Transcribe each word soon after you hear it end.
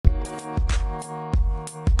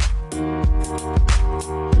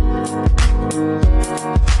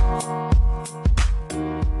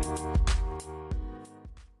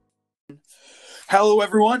Hello,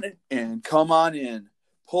 everyone, and come on in.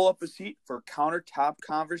 Pull up a seat for Countertop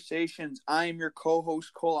Conversations. I am your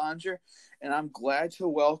co-host, Cole Anger, and I'm glad to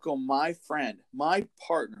welcome my friend, my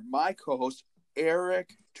partner, my co-host,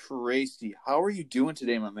 Eric Tracy. How are you doing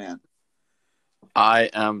today, my man? I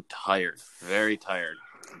am tired, very tired.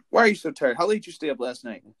 Why are you so tired? How late did you stay up last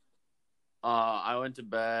night? I went to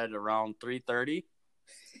bed around 3:30.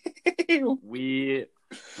 We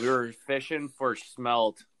were fishing for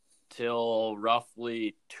smelt till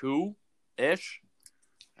roughly 2-ish,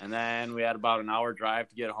 and then we had about an hour drive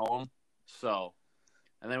to get home.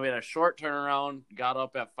 And then we had a short turnaround. Got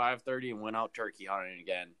up at 5:30 and went out turkey hunting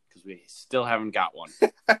again because we still haven't got one.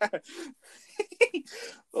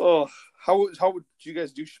 Oh, how would you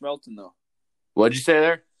guys do schmelting though? What'd you say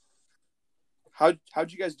there? How'd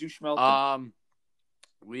you guys do schmelting?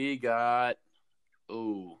 We got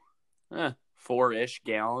 4-ish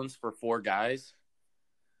gallons for 4 guys.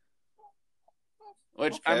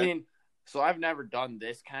 Which, okay. I mean, so I've never done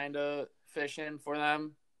this kind of fishing for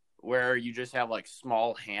them where you just have like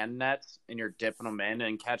small hand nets and you're dipping them in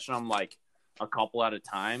and catching them like a couple at a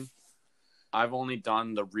time. I've only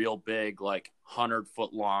done the real big, like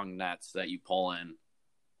 100-foot long nets that you pull in.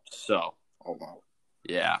 So, oh wow,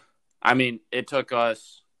 yeah. I mean, it took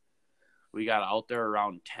us. We got out there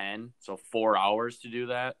around 10, so 4 hours to do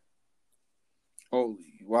that. Holy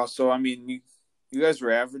wow! So I mean, you guys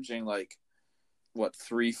were averaging like what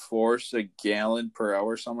 3/4 a gallon per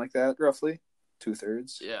hour, something like that, roughly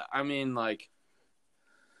 2/3. Yeah, I mean, like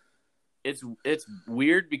it's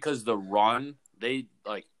weird because the run they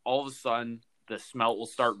like all of a sudden the smelt will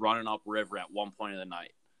start running upriver at one point of the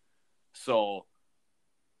night. So,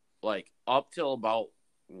 like up till about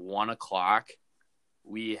 1 o'clock,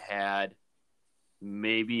 we had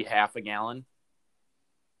maybe half a gallon.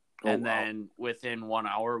 And then within 1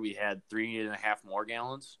 hour, we had 3.5 more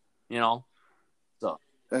gallons, So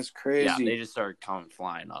that's crazy. Yeah, they just started coming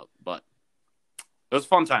flying up. But it was a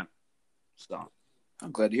fun time. So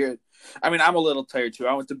I'm glad to hear it. I mean, I'm a little tired too.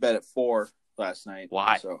 I went to bed at 4 last night.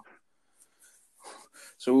 Why?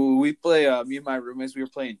 So we play, me and my roommates, we were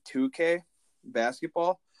playing 2K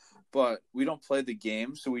basketball. But we don't play the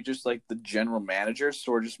game, so we just like the general manager.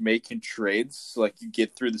 So we're just making trades. So, like you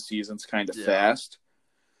get through the seasons kind of fast.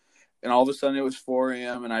 And all of a sudden it was 4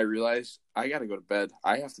 a.m. and I realized I got to go to bed.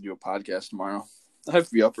 I have to do a podcast tomorrow. I have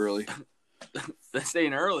to be up early. That's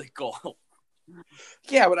ain't early, Cole.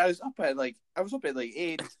 Yeah, but I was up at like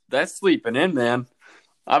 8. That's sleeping in, man.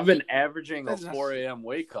 I've been averaging a 4 a.m.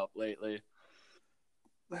 wake up lately.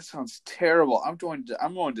 That sounds terrible. I'm going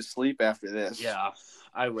to sleep after this. Yeah,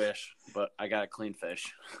 I wish, but I got to clean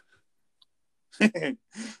fish.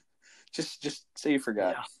 just say you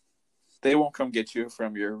forgot. Yeah. They won't come get you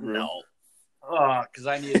from your room. No. Because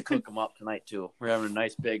I need to cook them up tonight too. We're having a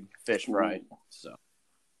nice big fish fry. So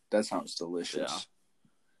that sounds delicious.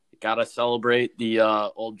 Yeah. Got to celebrate the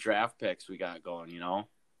old draft picks we got going.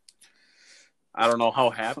 I don't know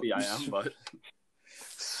how happy I am, but.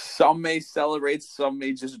 Some may celebrate, some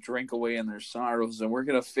may just drink away in their sorrows, and we're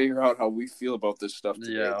going to figure out how we feel about this stuff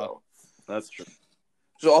today, though. That's true.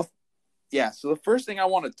 So the first thing I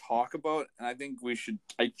want to talk about, and I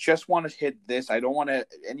just want to hit this. I don't want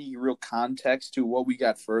any real context to what we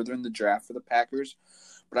got further in the draft for the Packers,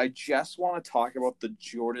 but I just want to talk about the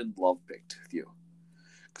Jordan Love pick with you.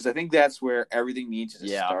 Because I think that's where everything needs to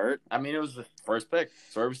start. I mean, it was the first pick.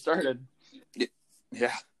 That's where we started.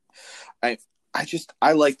 Yeah. I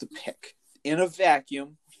like the pick. In a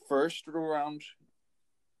vacuum, first round,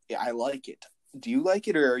 yeah, I like it. Do you like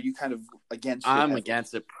it, or are you kind of against it? I'm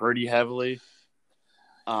against it pretty heavily.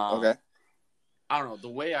 Okay. I don't know. The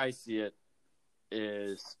way I see it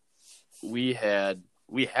is we have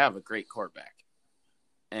a great quarterback,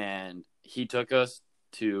 and he took us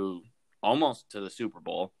almost to the Super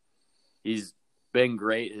Bowl. He's been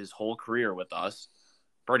great his whole career with us,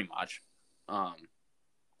 pretty much.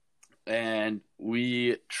 And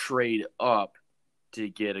we trade up to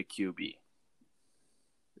get a QB.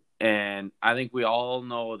 And I think we all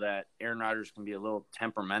know that Aaron Rodgers can be a little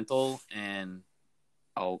temperamental and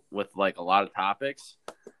with like a lot of topics.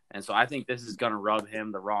 And so I think this is going to rub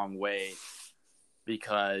him the wrong way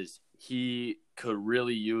because he could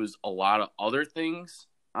really use a lot of other things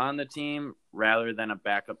on the team rather than a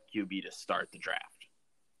backup QB to start the draft.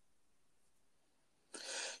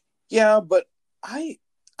 Yeah, but I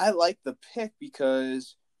like the pick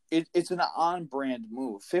because it's an on-brand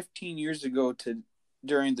move. 15 years ago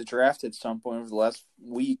during the draft at some point over the last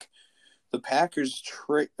week, the Packers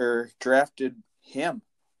drafted him.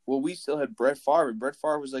 Well, we still had Brett Favre. Brett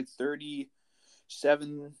Favre was like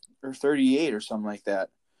 37 or 38 or something like that.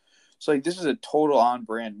 So like this is a total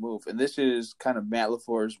on-brand move, and this is kind of Matt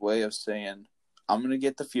LaFleur's way of saying, "I'm going to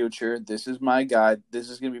get the future. This is my guy. This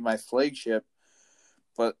is going to be my flagship."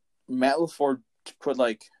 But Matt LaFleur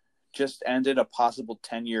just ended a possible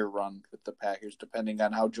 10-year run with the Packers, depending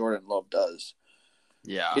on how Jordan Love does.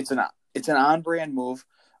 Yeah, it's an on-brand move.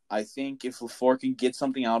 I think if LaFleur can get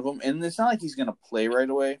something out of him, and it's not like he's going to play right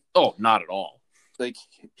away. Oh, not at all. Like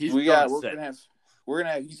He's he's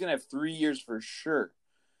gonna have 3 years for sure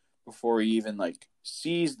before he even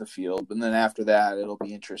sees the field, and then after that it'll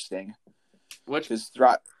be interesting.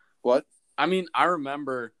 What? I mean, I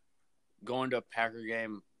remember going to a Packer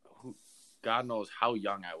game. God knows how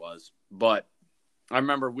young I was, but I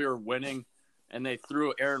remember we were winning, and they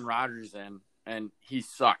threw Aaron Rodgers in, and he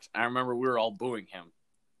sucked. I remember we were all booing him,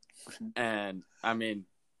 and I mean,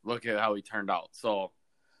 look at how he turned out. So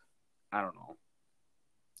I don't know.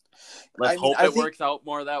 Let's hope it works out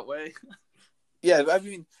more that way. Yeah, I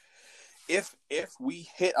mean, if we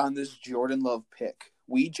hit on this Jordan Love pick,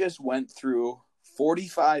 we just went through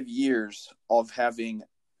 45 years of having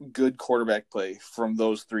good quarterback play from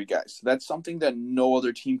those three guys. That's something that no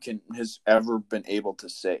other team has ever been able to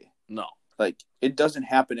say. No. It doesn't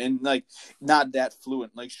happen, and not that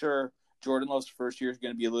fluent. Sure, Jordan Love's first year is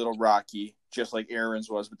going to be a little rocky, just like Aaron's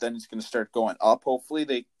was, but then it's going to start going up. Hopefully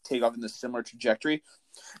they take off in the similar trajectory.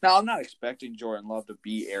 Now, I'm not expecting Jordan Love to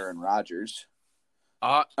be Aaron Rodgers.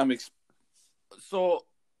 So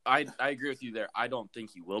I agree with you there. I don't think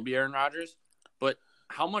he will be Aaron Rodgers, but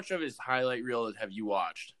how much of his highlight reel have you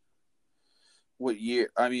watched? What year?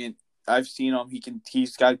 I mean, I've seen him.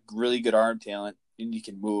 He's got really good arm talent, and he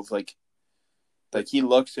can move. He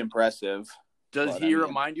looks impressive. Does he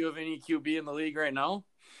remind you of any QB in the league right now?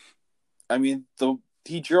 I mean,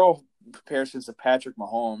 he drew comparisons to Patrick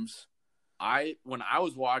Mahomes. When I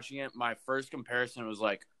was watching it, my first comparison was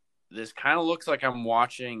this kind of looks like I'm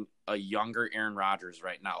watching a younger Aaron Rodgers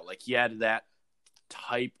right now. He had that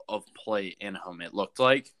type of play in him, it looked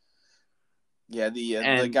like. Yeah,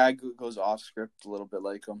 the guy goes off script a little bit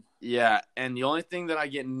like him. Yeah, and the only thing that I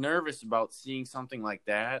get nervous about seeing something like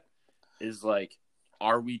that is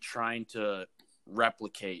are we trying to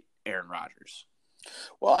replicate Aaron Rodgers?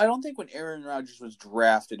 Well, I don't think when Aaron Rodgers was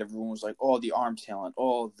drafted, everyone was like, "Oh, the arm talent!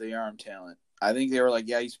 Oh, the arm talent!" I think they were like,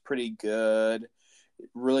 "Yeah, he's pretty good.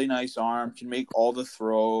 Really nice arm. Can make all the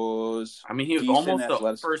throws." I mean, he was almost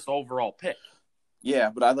the first overall pick.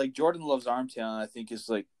 Yeah, but I like Jordan Love's arm talent. I think is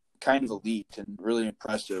kind of elite and really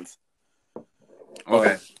impressive.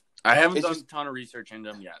 Okay, I haven't done a ton of research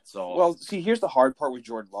into him yet. So, well, see, here's the hard part with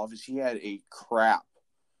Jordan Love is he had a craps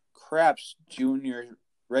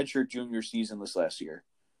redshirt junior season this last year.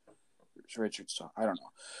 I don't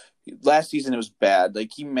know. Last season it was bad.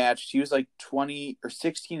 He was 20 or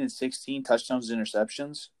 16 and 16 touchdowns,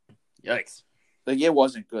 interceptions. Yikes. It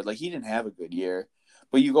wasn't good. He didn't have a good year.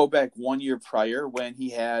 But you go back 1 year prior when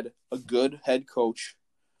he had a good head coach,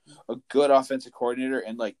 a good offensive coordinator,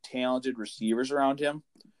 and talented receivers around him.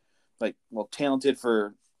 Talented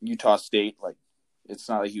for Utah State. It's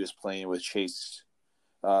not like he was playing with Chase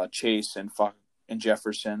and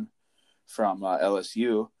Jefferson from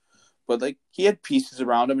LSU. But he had pieces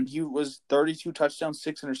around him, and he was 32 touchdowns,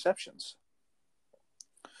 6 interceptions.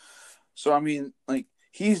 So I mean,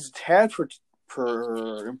 he's had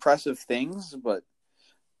for impressive things, but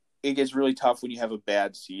it gets really tough when you have a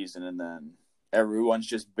bad season, and then everyone's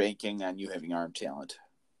just banking on you having arm talent.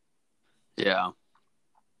 Yeah.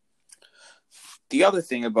 The other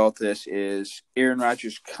thing about this is Aaron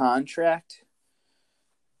Rodgers' contract,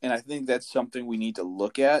 and I think that's something we need to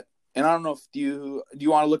look at. And I don't know if do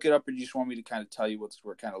you want to look it up, or do you just want me to kind of tell you what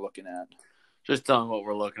we're kind of looking at? Just tell them what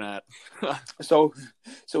we're looking at. So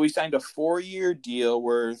we signed a 4-year deal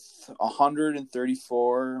worth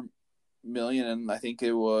 $134 million, and I think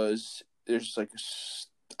there's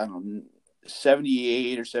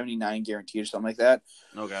 78 or 79 guaranteed or something like that.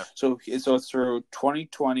 Okay. So it's through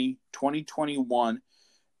 2020, 2021,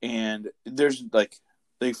 and there's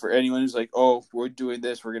for anyone who's "Oh, we're doing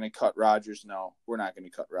this, we're going to cut Rodgers." No, we're not going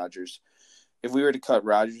to cut Rodgers. If we were to cut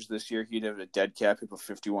Rodgers this year, he'd have a dead cap hit of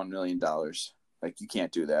 $51 million. You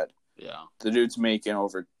can't do that. Yeah. The dude's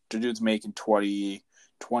making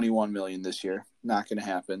 21 million this year. Not going to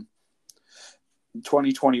happen. In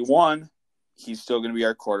 2021, he's still going to be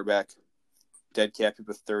our quarterback. Dead cap hit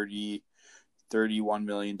of $31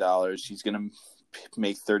 million. He's going to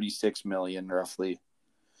make $36 million roughly.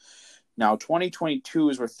 Now, 2022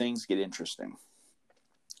 is where things get interesting.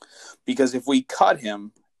 Because if we cut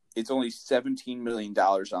him, it's only $17 million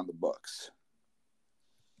on the books.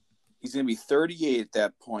 He's going to be 38 at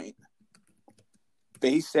that point.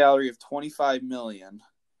 Base salary of $25 million.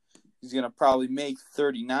 He's going to probably make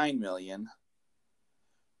 $39 million.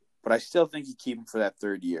 But I still think you keep him for that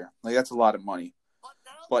third year. Like, that's a lot of money.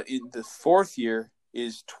 But in the fourth year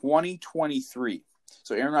is 2023.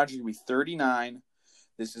 So Aaron Rodgers is going to be 39.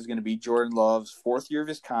 This is going to be Jordan Love's fourth year of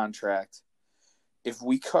his contract. If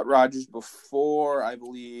we cut Rodgers before, I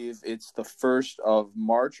believe it's the 1st of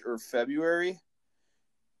March or February,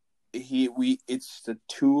 it's the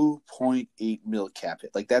 2.8 mil cap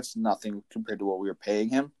hit. Like, that's nothing compared to what we were paying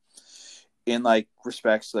him. In like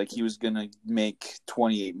respects, like he was gonna make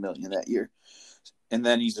 $28 million that year, and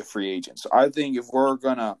then he's a free agent. So I think if we're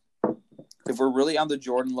really on the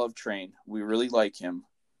Jordan Love train, we really like him.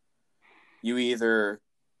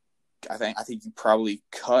 I think you probably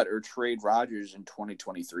cut or trade Rodgers in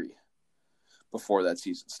 2023 before that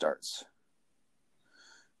season starts.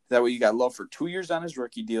 That way you got Love for 2 years on his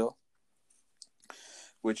rookie deal,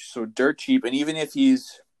 which so dirt cheap, and even if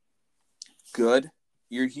he's good.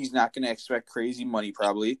 He's not going to expect crazy money,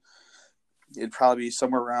 probably. It'd probably be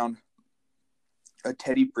somewhere around a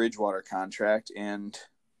Teddy Bridgewater contract, and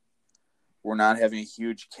we're not having a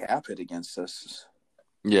huge cap hit against us.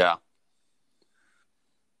 Yeah.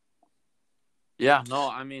 Yeah, no,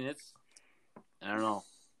 I mean, I don't know.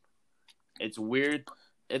 It's weird.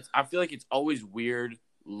 I feel like it's always weird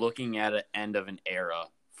looking at an end of an era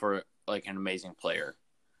for, like, an amazing player.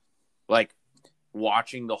 Like,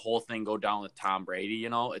 watching the whole thing go down with Tom Brady, you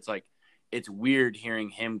know, it's like, it's weird hearing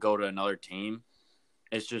him go to another team.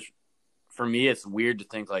 It's just, for me, it's weird to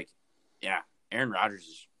think like, yeah, Aaron Rodgers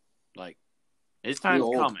is like, his time's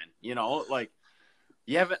coming, you know, like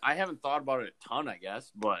I haven't thought about it a ton, I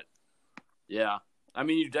guess, but yeah, I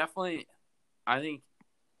mean, you definitely, I think,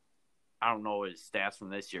 I don't know his stats from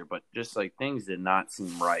this year, but just like things did not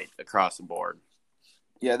seem right across the board.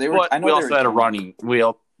 Yeah, they were. But we also had a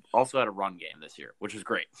run game this year, which is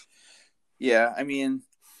great. Yeah, I mean,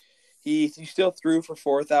 he still threw for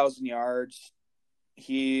 4,000 yards.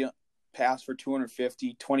 He passed for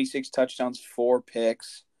 250, 26 touchdowns, 4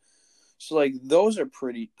 picks. So, like, those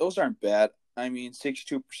aren't bad. I mean,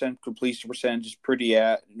 62% completion percentage is pretty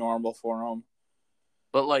normal for him.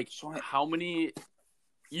 But, like, how many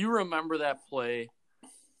 – you remember that play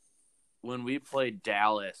when we played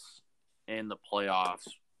Dallas in the playoffs?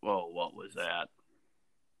 Whoa, what was that?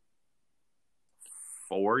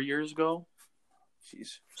 4 years ago?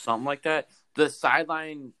 Jeez. Something like that. The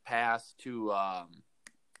sideline pass to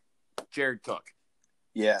Jared Cook.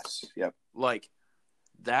 Yes. Yep. Like,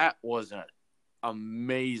 that was an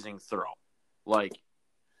amazing throw. Like,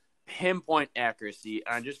 pinpoint accuracy.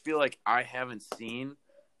 And I just feel like I haven't seen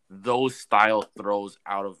those style throws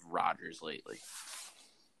out of Rodgers lately.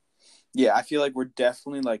 Yeah, I feel like we're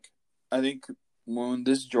definitely like, I think when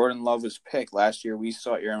this Jordan Love was picked last year, we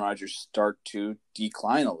saw Aaron Rodgers start to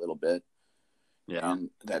decline a little bit. Yeah. And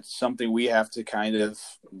that's something we have to kind of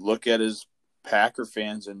look at as Packer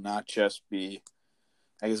fans and not just be,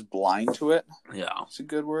 I guess, blind to it. Yeah. It's a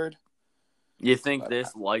good word. You think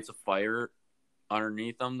this lights a fire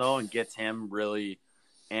underneath him, though, and gets him really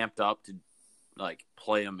amped up to, like,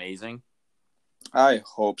 play amazing? I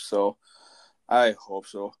hope so.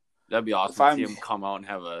 That'd be awesome to see him come out and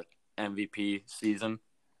have a MVP season.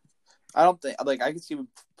 I don't think, like, I can see him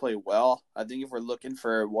play well. I think if we're looking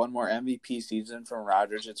for one more MVP season from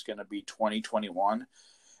Rodgers, it's going to be 2021. And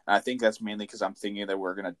I think that's mainly because I'm thinking that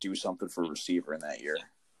we're going to do something for receiver in that year.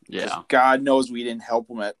 Yeah. God knows we didn't help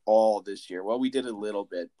him at all this year. Well, we did a little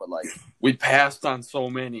bit, but, like. We passed on so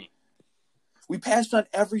many. We passed on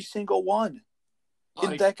every single one.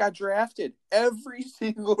 Like, that got drafted. Every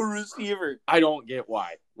single receiver. I don't get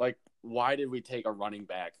why. Like, why did we take a running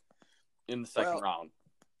back in the second round?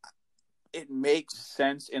 It makes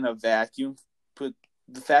sense in a vacuum, but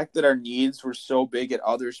the fact that our needs were so big at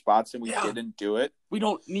other spots and we didn't do it. We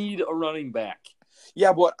don't need a running back.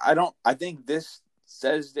 Yeah, but I think this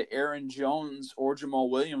says to Aaron Jones or Jamal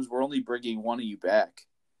Williams, we're only bringing one of you back.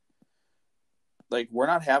 Like, we're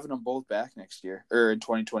not having them both back next year or in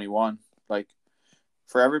 2021. Like,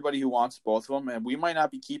 for everybody who wants both of them, and we might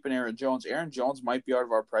not be keeping Aaron Jones. Aaron Jones might be out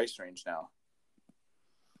of our price range now.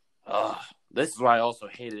 This is why I also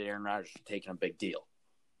hated Aaron Rodgers for taking a big deal.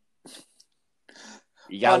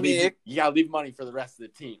 You gotta leave money for the rest of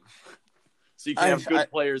the team, so you can have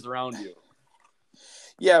good players around you.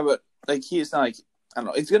 Yeah, but like he's not like, I don't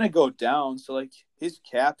know. It's gonna go down. So like his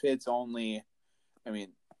cap hit's only, I mean,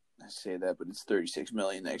 I say that, but it's $36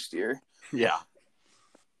 million next year. Yeah.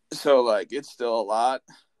 So like it's still a lot,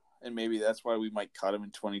 and maybe that's why we might cut him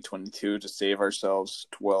in 2022 to save ourselves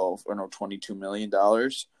 $22 million.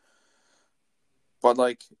 But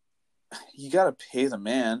like, you gotta pay the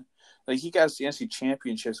man. Like he got us the NFC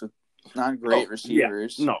championships with not great Oh,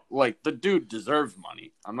 receivers. Yeah. No, like the dude deserves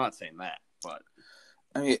money. I'm not saying that, but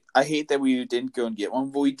I mean, I hate that we didn't go and get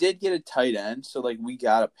one, but we did get a tight end, so like we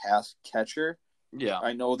got a pass catcher. yeah.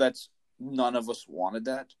 I know that's none of us wanted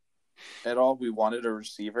that at all. We wanted a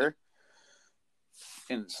receiver,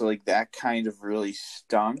 and so like that kind of really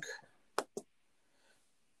stunk.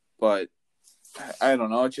 But I don't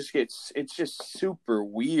know. It's just super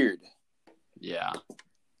weird. Yeah.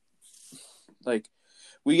 Like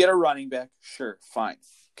we get a running back, sure, fine,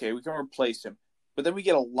 okay, we can replace him, but then we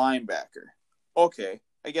get a linebacker. Okay,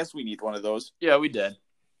 I guess we need one of those. Yeah, we did.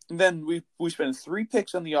 And then we spend 3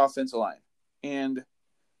 picks on the offensive line, and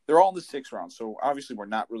they're all in the 6th round. So obviously, we're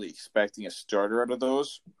not really expecting a starter out of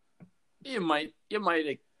those. You might,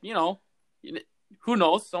 who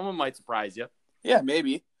knows? Someone might surprise you. Yeah,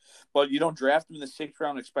 maybe, but you don't draft him in the 6th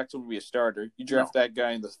round and expect him to be a starter. You draft that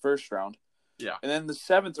guy in the 1st round. Yeah, and then the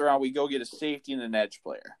 7th round, we go get a safety and an edge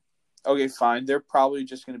player. Okay, fine. They're probably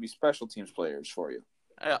just going to be special teams players for you.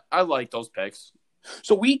 I like those picks.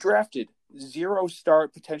 So we drafted 0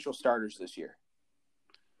 potential starters this year.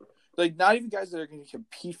 Like, not even guys that are going to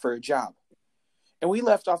compete for a job. And we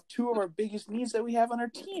left off 2 of our biggest needs that we have on our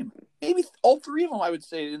team. Maybe all 3 of them, I would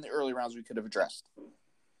say, in the early rounds we could have addressed.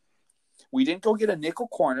 We didn't go get a nickel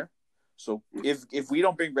corner. So if we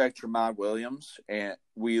don't bring back Tramon Williams, and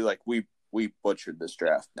we butchered this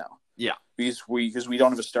draft now. Yeah. Because we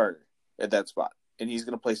don't have a starter at that spot. And he's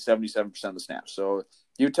going to play 77% of the snaps. So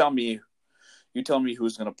you tell me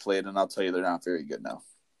who's going to play it, and I'll tell you they're not very good now.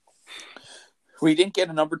 We didn't get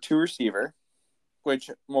a number 2 receiver,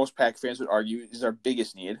 which most Pack fans would argue is our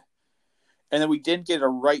biggest need. And then we didn't get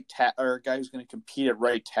a guy who's going to compete at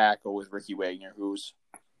right tackle with Ricky Wagner, who's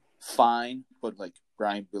fine, but like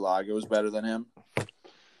Brian Bulaga was better than him.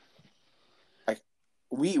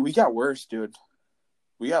 We got worse, dude.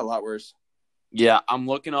 We got a lot worse. Yeah, I'm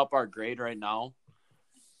looking up our grade right now.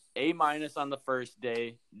 A- on the first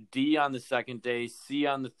day, D on the second day, C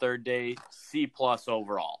on the third day, C+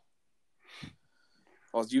 overall.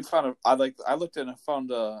 Well, you found I looked and I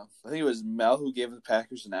found I think it was Mel who gave the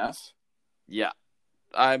Packers an F. Yeah,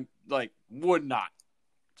 I would not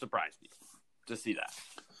surprise me to see that.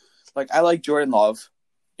 Like, I like Jordan Love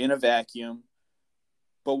in a vacuum,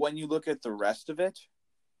 but when you look at the rest of it,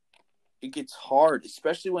 it gets hard,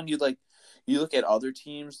 especially when you look at other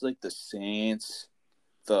teams like the Saints,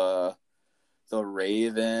 the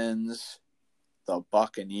Ravens, the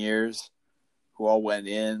Buccaneers, who all went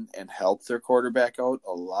in and helped their quarterback out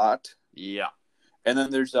a lot. Yeah. And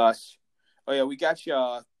then there's us. Oh, yeah, we got you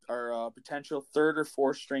our potential 3rd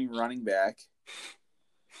or 4th string running back.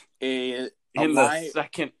 In the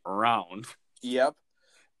 2nd round. Yep.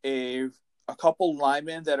 A couple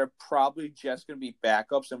linemen that are probably just going to be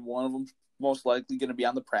backups, and one of them most likely going to be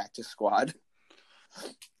on the practice squad.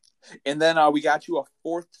 And then we got you a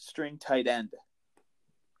 4th string tight end.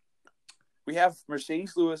 We have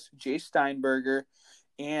Mercedes Lewis, Jay Steinberger,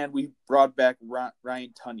 and we brought back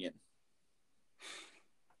Ryan Tunyon.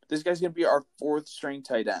 This guy's going to be our 4th string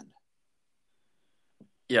tight end.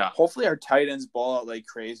 Yeah. Hopefully our tight ends ball out like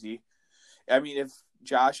crazy. I mean, if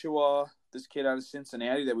Joshua, this kid out of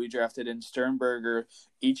Cincinnati that we drafted, and Sternberger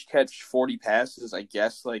each catch 40 passes, I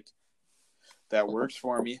guess, that works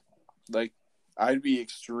for me. I'd be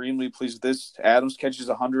extremely pleased with this. Adams catches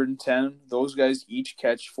 110. Those guys each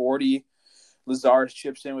catch 40. Lazard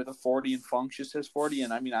chips in with a 40, and Funchess has 40.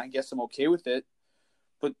 And, I mean, I guess I'm okay with it.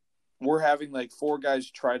 But we're having, 4 guys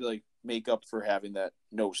try to, make up for having that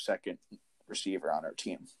no second receiver on our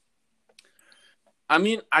team. I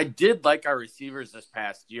mean, I did like our receivers this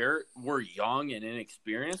past year. We're young and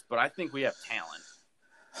inexperienced, but I think we have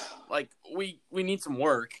talent. We need some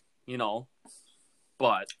work,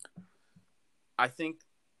 but I think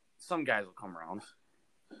some guys will come around.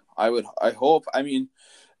 I hope. I mean,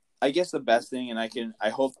 I guess the best thing, and I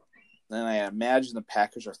hope, and I imagine the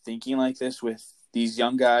Packers are thinking like this with these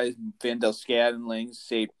young guys, Vandell Scadling,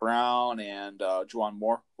 St. Brown, and Juwan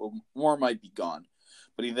Moore. Well, Moore might be gone,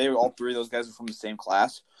 but all 3 of those guys are from the same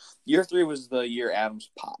class. Year 3 was the year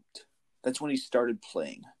Adams popped. That's when he started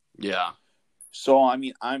playing. Yeah. So, I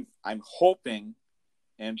mean, I'm hoping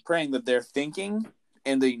and praying that they're thinking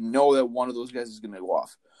and they know that one of those guys is going to go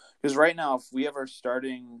off. Because right now, if we have our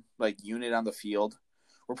starting unit on the field,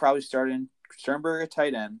 we're probably starting Sternberg at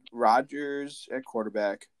tight end, Rodgers at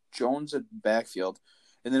quarterback, Jones at backfield,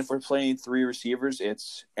 and then if we're playing 3 receivers,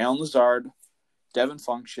 it's Allen Lazard, Devin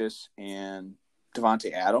Funchess, and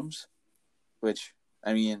Devontae Adams. Which,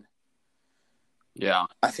 I mean, yeah,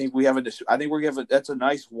 I think we're giving that's a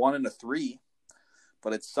nice 1 and a 3,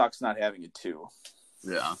 but it sucks not having a 2.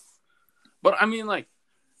 Yeah, but I mean,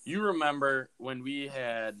 you remember when we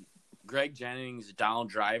had Greg Jennings, Donald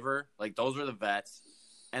Driver, like those were the vets.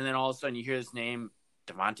 And then all of a sudden you hear this name,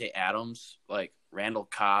 Devontae Adams, like Randall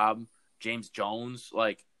Cobb, James Jones,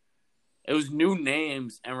 like it was new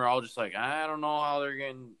names, and we're all just like, I don't know how they're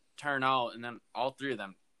going to turn out. And then all three of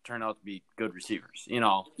them turned out to be good receivers, you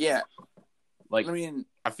know? Yeah. Like, I mean,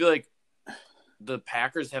 I feel like the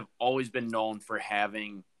Packers have always been known for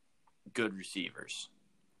having good receivers.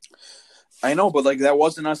 I know, but like that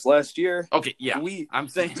wasn't us last year. Okay, yeah. I'm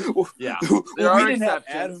saying, yeah. There we didn't have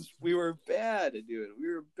Adams. We were bad, dude.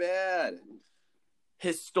 We were bad.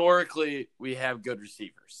 Historically, we have good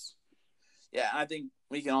receivers. Yeah, I think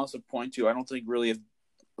we can also point to, I don't think really have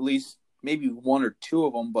at least maybe one or two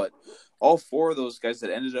of them, but all four of those guys that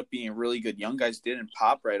ended up being really good young guys didn't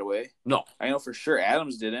pop right away. No. I know for sure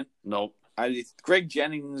Adams didn't. Nope. Greg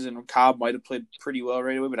Jennings and Cobb might have played pretty well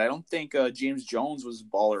right away, but I don't think James Jones was a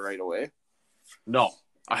baller right away. No.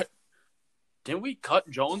 Didn't we cut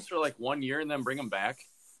Jones for like 1 year and then bring him back?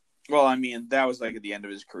 Well, I mean, that was like at the end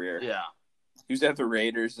of his career. Yeah. He was at the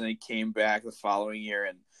Raiders and he came back the following year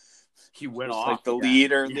and he went off. Like the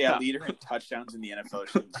leader, leader in touchdowns in the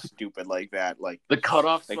NFL. Stupid like that. Like the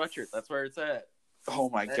cutoff sweatshirt. That's where it's at. Oh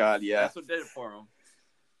my God, yeah. That's what did it for him.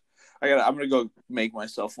 I'm gonna go make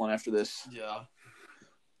myself one after this. Yeah.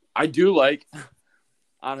 I do like,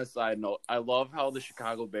 on a side note, I love how the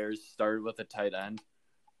Chicago Bears started with a tight end.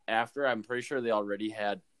 After, I'm pretty sure they already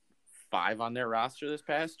had 5 on their roster this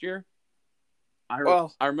past year. I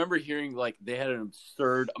remember hearing like they had an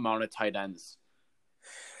absurd amount of tight ends.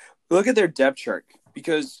 Look at their depth chart.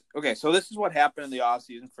 Because, okay, so this is what happened in the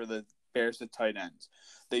offseason for the Bears at tight ends.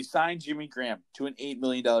 They signed Jimmy Graham to an $8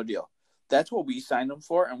 million deal. That's what we signed him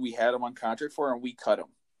for, and we had him on contract for, and we cut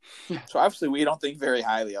him. So obviously we don't think very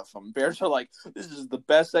highly of him. Bears are like, this is the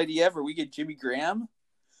best idea ever. We get Jimmy Graham.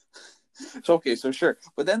 So okay, so sure.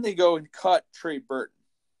 But then they go and cut Trey Burton.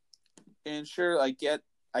 And sure, I get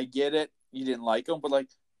it. You didn't like him, but like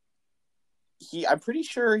I'm pretty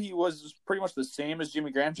sure he was pretty much the same as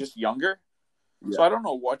Jimmy Graham, just younger. Yeah. So I don't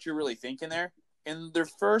know what you're really thinking there. In their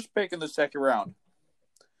first pick in the second round,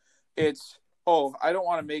 it's I don't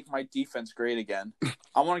want to make my defense great again.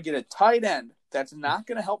 I want to get a tight end that's not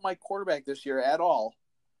going to help my quarterback this year at all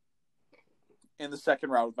in the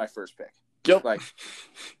second round with my first pick. Yep.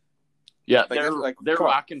 Yeah, like, they're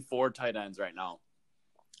rocking 4 tight ends right now.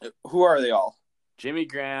 Who are they all? Jimmy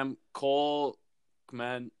Graham, Cole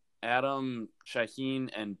Kmet, Adam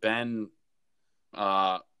Shaheen, and Ben.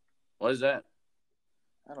 What is that?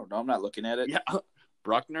 I don't know. I'm not looking at it. Yeah,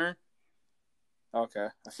 Bruckner. Okay.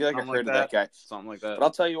 I feel like I've heard of that guy. Something like that. But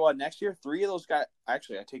I'll tell you what, next year, 3 of those guys –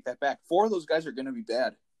 actually, I take that back. 4 of those guys are going to be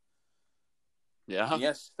bad. Yeah?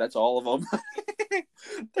 Yes, that's all of them.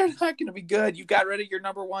 They're not going to be good. You got rid of your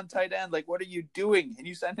number 1 tight end. Like, what are you doing? And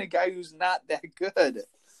you send a guy who's not that good.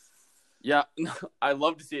 Yeah, I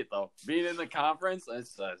love to see it, though. Being in the conference,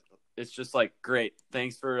 it's just like, great.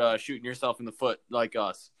 Thanks for shooting yourself in the foot like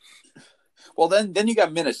us. Well, then you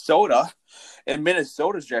got Minnesota. And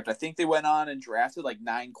Minnesota's draft, I think they went on and drafted like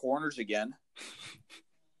 9 corners again.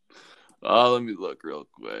 Let me look real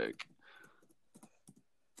quick.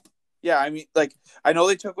 Yeah, I mean, like, I know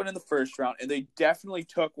they took one in the first round, and they definitely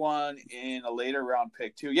took one in a later round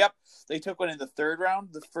pick, too. Yep, they took one in the third round,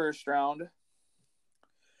 the first round.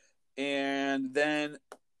 And then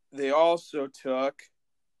they also took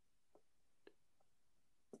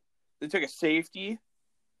a safety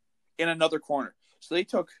in another corner. So they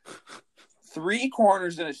took 3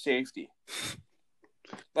 corners and a safety.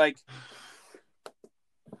 Like,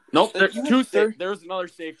 nope, there's there's another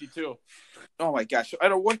safety too. Oh my gosh! I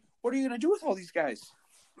don't. What are you gonna do with all these guys?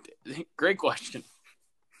 Great question.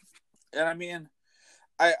 And I mean,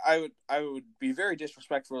 I would be very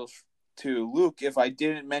disrespectful to Luke if I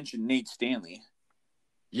didn't mention Nate Stanley.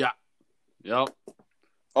 Yeah. Yep.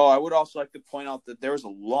 Oh, I would also like to point out that there was a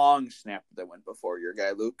long snapper that went before your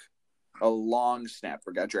guy, Luke. A long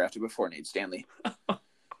snapper got drafted before Nate Stanley.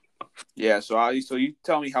 Yeah, so you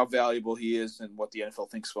tell me how valuable he is and what the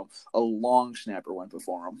NFL thinks of him. A long snapper went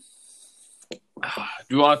before him. Do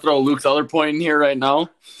you want to throw Luke's other point in here right now?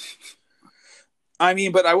 I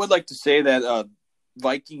mean, but I would like to say that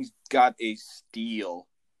Vikings got a steal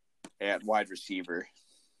at wide receiver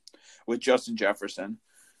with Justin Jefferson.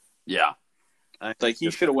 Yeah. Like, he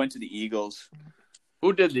should have went to the Eagles.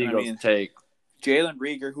 Who did the Eagles take? Jalen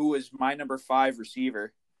Reagor, who was my number 5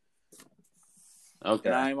 receiver. Okay.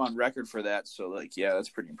 And I'm on record for that. So, like, yeah, that's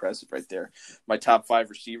pretty impressive right there. My top 5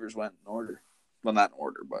 receivers went in order. Well, not in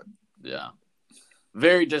order, but. Yeah.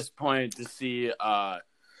 Very disappointed to see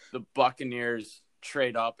the Buccaneers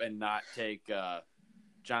trade up and not take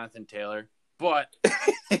Jonathan Taylor. But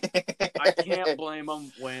I can't blame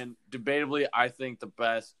him when, debatably, I think the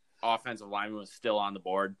best offensive lineman was still on the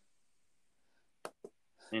board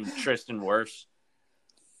in Tristan Wirfs.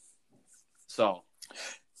 So,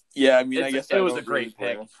 yeah, I mean, I guess it was a great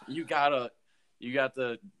pick. You got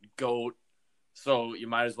the GOAT, so you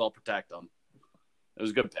might as well protect him. It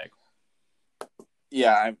was a good pick.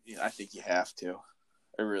 Yeah, I think you have to.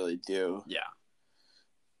 I really do. Yeah.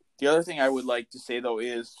 The other thing I would like to say, though,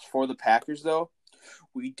 is for the Packers, though,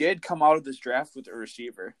 we did come out of this draft with a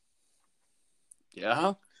receiver.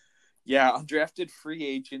 Yeah? Yeah, undrafted free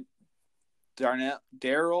agent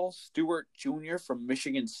Darrell Stewart Jr. from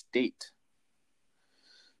Michigan State.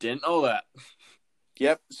 Didn't know that.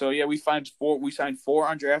 Yep. So, yeah, we signed four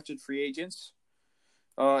undrafted free agents,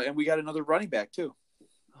 and we got another running back, too.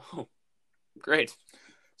 Oh, great.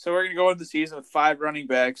 So we're going to go into the season with 5 running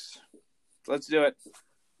backs. Let's do it.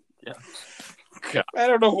 Yeah. God. I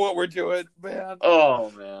don't know what we're doing, man.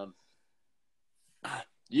 Oh, man.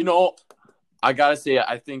 You know, I got to say,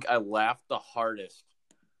 I think I laughed the hardest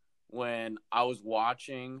when I was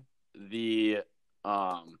watching the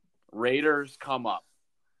Raiders come up.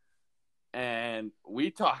 And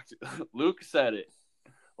we talked, Luke said it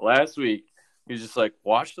last week. He was just like,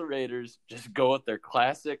 watch the Raiders, just go with their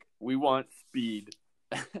classic, we want speed.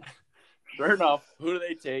 Sure enough, who do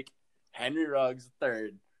they take? Henry Ruggs,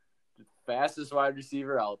 third. The fastest wide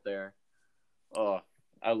receiver out there. Oh,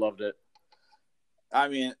 I loved it. I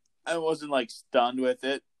mean, I wasn't like stunned with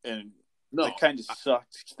it, and no, it kind of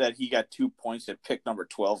sucked that he got 2 points at pick number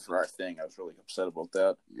 12 for our thing. I was really upset about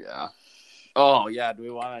that. Yeah. Oh, yeah. Do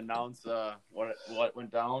we want to announce what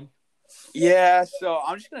went down? Yeah, so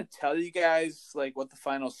I'm just going to tell you guys like what the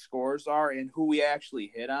final scores are and who we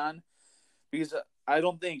actually hit on, because I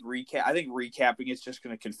don't think I think recapping it's just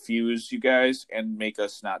going to confuse you guys and make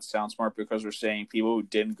us not sound smart because we're saying people who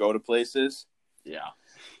didn't go to places. Yeah.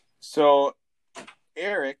 So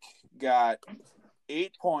Eric got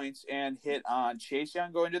 8 points and hit on Chase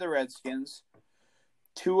Young going to the Redskins,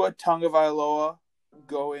 Tua Tagovailoa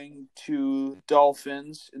going to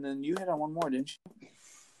Dolphins, and then you hit on one more, didn't you?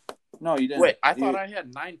 No, you didn't. Wait, I thought I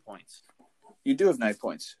had 9 points. You do have 9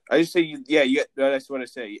 points. I just say you. That's what I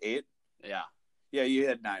say. 8. Yeah. Yeah, you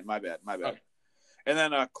had 9. My bad. Okay. And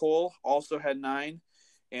then Cole also had 9,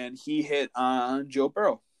 and he hit on Joe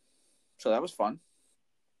Burrow. So that was fun.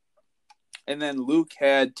 And then Luke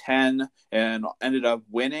had 10 and ended up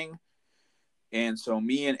winning. And so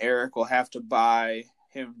me and Eric will have to buy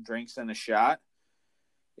him drinks and a shot.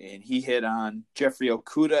 And he hit on Jeffrey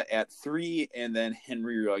Okudah at 3 and then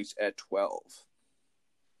Henry Ruggs at 12.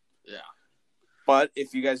 Yeah. But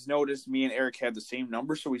if you guys noticed, me and Eric had the same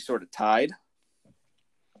number, so we sort of tied.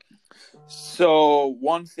 So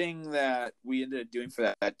one thing that we ended up doing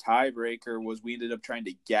for that tiebreaker was we ended up trying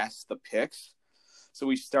to guess the picks. So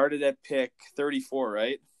we started at pick 34,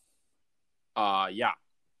 right? Yeah.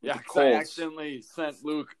 Yeah, because I accidentally sent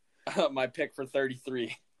Luke my pick for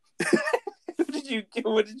 33.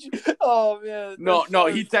 What did you? Oh, man. No,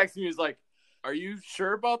 he texted me. He was like, are you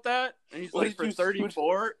sure about that? And he's like, for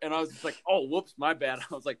 34? And I was just like, oh, whoops, my bad.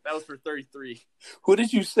 I was like, that was for 33. Who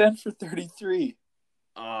did you send for 33?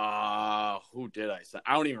 Who did I send?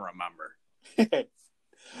 I don't even remember.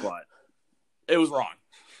 But it was wrong.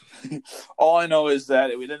 All I know is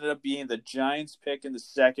that it ended up being the Giants pick in the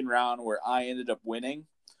second round where I ended up winning.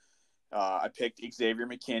 I picked Xavier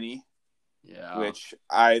McKinney. Yeah. Which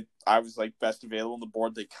I was like best available on the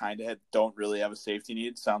board. They kind of don't really have a safety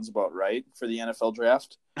need. Sounds about right for the NFL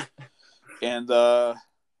draft. And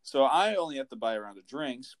so I only have to buy a round of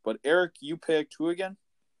drinks. But Eric, you picked who again?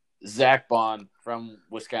 Zach Bond from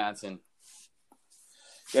Wisconsin.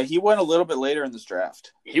 Yeah, he went a little bit later in this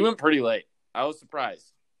draft. He went pretty late. I was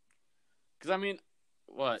surprised. Because, I mean,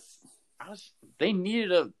 they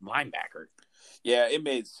needed a linebacker. Yeah, it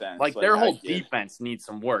made sense. Like their whole defense needs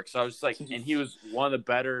some work. So I was just like, and he was one of the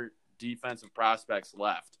better defensive prospects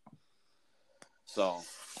left. So.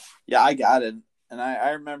 Yeah, I got it. And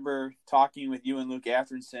I remember talking with you and Luke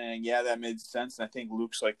after and saying, yeah, that made sense. And I think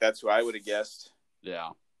Luke's like, that's who I would have guessed. Yeah.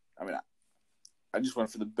 I mean, I just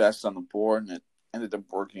went for the best on the board, and it ended up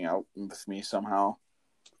working out with me somehow.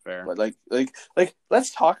 Fair. But like,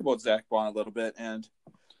 let's talk about Zach Bond a little bit. And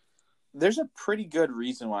there's a pretty good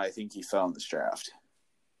reason why I think he fell in this draft.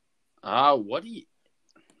 Let me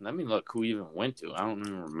look who he even went to. I don't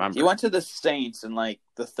even remember. He went to the Saints in like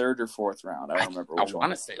the 3rd or 4th round. I don't remember which one. I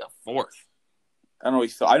want to say the 4th. I don't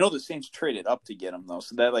know. I know the Saints traded up to get him though,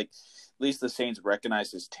 so that like at least the Saints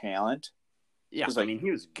recognized his talent. Yeah, I mean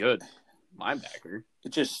he was good linebacker.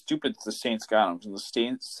 It's just stupid the Saints got him, and the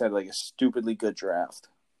Saints had like a stupidly good draft.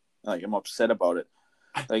 Like I'm upset about it.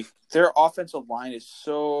 Like, their offensive line is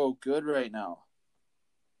so good right now.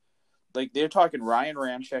 Like, they're talking Ryan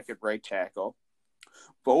Ramczyk at right tackle.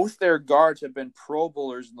 Both their guards have been Pro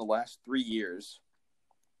Bowlers in the last 3 years.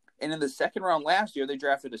 And in the second round last year, they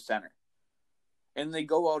drafted a center. And they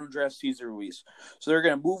go out and draft Cesar Ruiz. So they're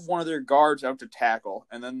going to move one of their guards out to tackle.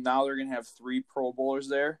 And then now they're going to have 3 Pro Bowlers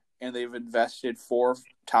there. And they've invested 4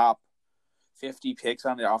 top 50 picks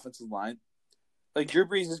on the offensive line. Like, Drew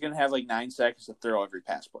Brees is going to have like 9 seconds to throw every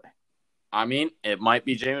pass play. I mean, it might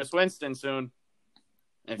be Jameis Winston soon.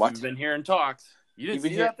 If you've been hearing talks. You didn't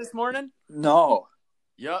see that this morning? No.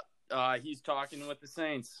 Yep. He's talking with the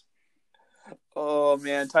Saints. Oh,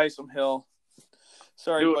 man. Taysom Hill.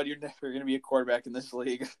 Sorry, bud. You're never going to be a quarterback in this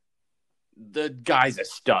league. The guy's a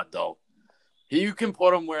stud, though. You can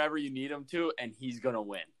put him wherever you need him to, and he's going to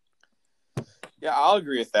win. Yeah, I'll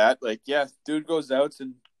agree with that. Like, yeah, dude goes out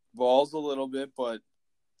and balls a little bit, but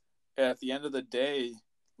at the end of the day,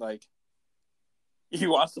 like, he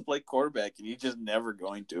wants to play quarterback, and he's just never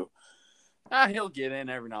going to. He'll get in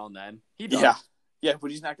every now and then. He does. Yeah,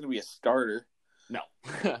 but he's not going to be a starter. No.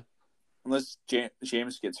 Unless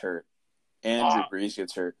Jameis gets hurt and Drew Brees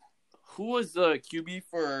gets hurt. Who was the QB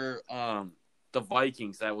for the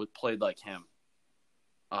Vikings that played like him?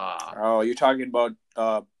 You're talking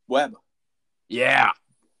about Webb. Yeah.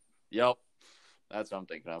 Yep. That's what I'm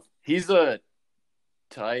thinking of. He's a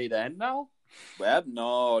tight end now? Webb?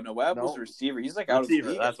 No. Webb was a receiver. He's like out of the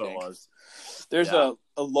league. That's what it was. There's a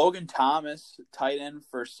Logan Thomas tight end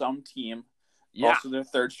for some team. Yeah. Also their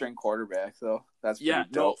third string quarterback, so that's pretty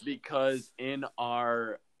dope. No, because in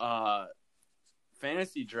our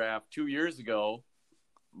fantasy draft 2 years ago,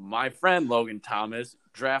 my friend Logan Thomas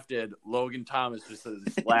drafted Logan Thomas just as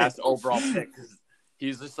his last overall pick.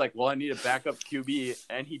 He's just like, well, I need a backup QB,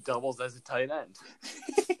 and he doubles as a tight end.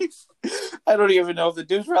 I don't even know if the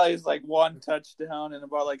dude probably has like 1 touchdown and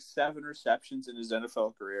about like 7 receptions in his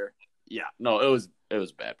NFL career. Yeah, no, it was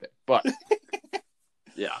a bad pick, but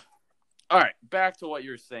yeah. All right, back to what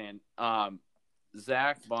you were saying.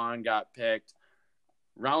 Zach Bond got picked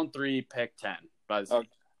round 3, pick 10 by the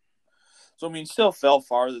Saints. So I mean, still fell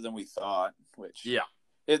farther than we thought. Which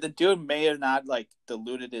if the dude may have not like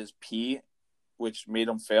diluted his pee, which made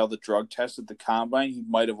him fail the drug test at the combine, he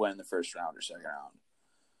might have went in the first round or second round.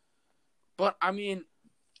 But I mean,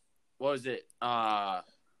 what was it? Mekhi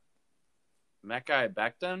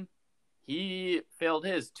Becton? He failed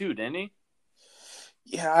his too, didn't he?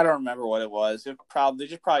 Yeah, I don't remember what it was. I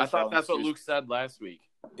thought that's what Luke said last week.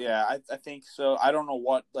 Yeah, I think so. I don't know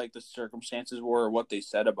what like the circumstances were or what they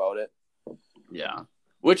said about it. Yeah.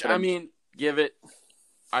 Which, I mean,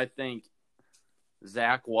 I think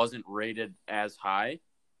Zach wasn't rated as high,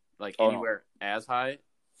 like anywhere as high.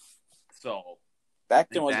 So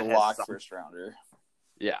Becton was a lock first rounder.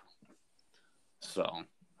 Yeah. So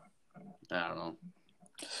I don't know.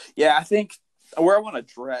 Yeah, I think where I want to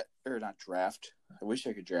draft. I wish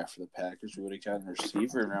I could draft for the Packers. We would have gotten a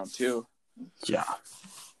receiver in round 2. Yeah.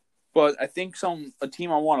 But I think a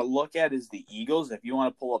team I want to look at is the Eagles. If you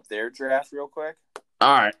want to pull up their draft real quick.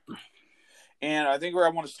 All right. And I think where I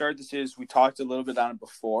want to start this is we talked a little bit on it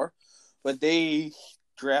before, but they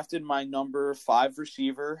drafted my number 5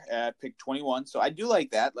 receiver at pick 21. So I do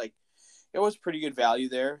like that. Like, it was pretty good value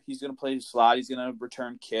there. He's going to play the slot. He's going to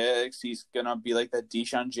return kicks. He's going to be like that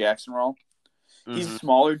Deshaun Jackson role. Mm-hmm. He's a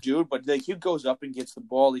smaller dude, but like he goes up and gets the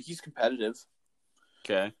ball. Like, he's competitive.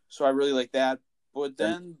 Okay. So I really like that. But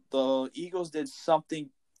then the Eagles did something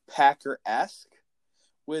Packer-esque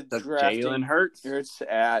with drafting Jalen Hurts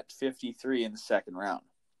at 53 in the second round.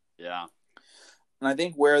 Yeah. And I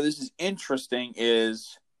think where this is interesting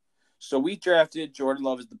is, so we drafted Jordan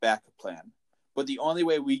Love as the backup plan, but the only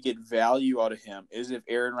way we get value out of him is if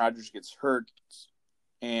Aaron Rodgers gets hurt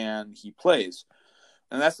and he plays.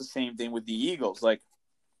 And that's the same thing with the Eagles. Like,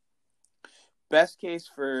 best case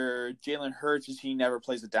for Jalen Hurts is he never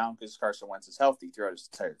plays it down because Carson Wentz is healthy throughout his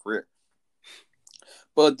entire career.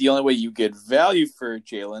 But the only way you get value for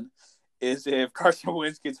Jalen is if Carson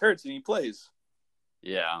Wentz gets hurt and he plays.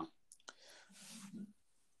 Yeah.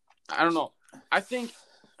 I don't know.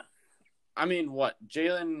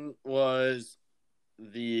 Jalen was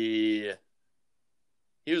he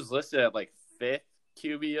was listed at like 5th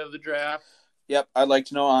QB of the draft. Yep. I'd like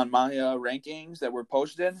to know on my rankings that were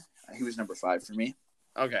posted, he was number 5 for me.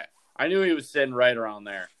 Okay. I knew he was sitting right around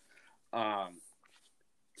there.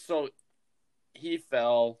 So he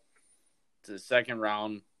fell to the second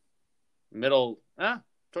round,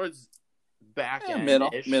 towards back end.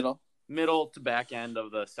 Middle to back end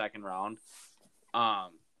of the second round.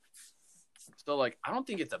 So like, I don't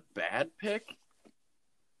think it's a bad pick.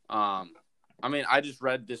 I mean, I just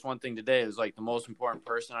read this one thing today. It was like the most important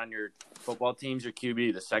person on your football team's your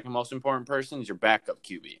QB. The second most important person is your backup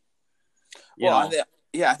QB.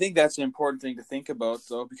 I think that's an important thing to think about,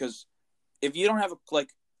 though, because if you don't have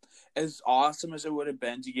as awesome as it would have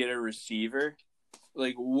been to get a receiver,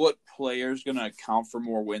 like what player is going to account for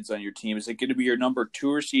more wins on your team? Is it going to be your number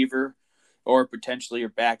 2 receiver or potentially your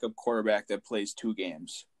backup quarterback that plays 2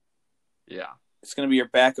 games? Yeah. It's going to be your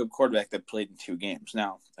backup quarterback that played in 2 games.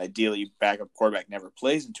 Now, ideally, backup quarterback never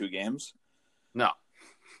plays in 2 games. No.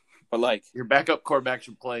 But, your backup quarterback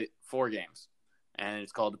should play 4 games, and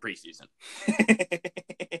it's called the preseason.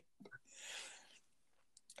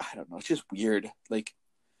 I don't know. It's just weird.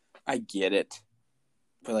 I get it,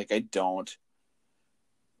 but, I don't.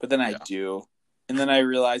 But then I do. And then I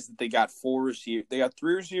realized that they got 4 receivers. They got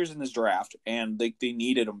 3 receivers in this draft, and they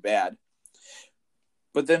needed them bad.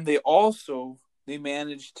 But then they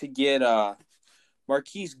managed to get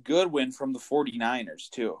Marquise Goodwin from the 49ers,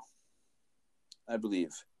 too, I believe.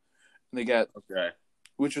 And they got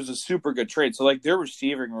which was a super good trade. So, their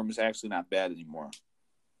receiving room is actually not bad anymore.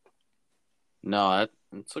 No,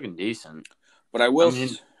 it's looking decent. But I will.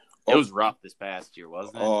 It was rough this past year,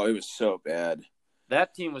 wasn't it? Oh, it was so bad.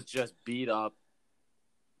 That team was just beat up.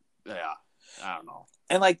 Yeah, I don't know.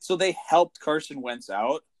 And so they helped Carson Wentz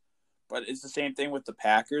out, but it's the same thing with the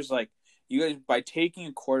Packers. You guys, by taking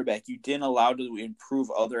a quarterback, you didn't allow to improve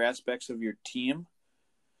other aspects of your team,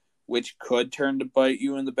 which could turn to bite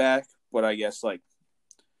you in the back. But I guess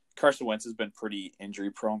Carson Wentz has been pretty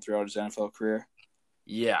injury prone throughout his NFL career.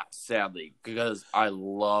 Yeah, sadly, because I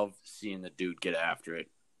love seeing the dude get after it.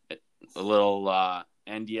 A little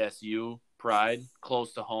NDSU pride,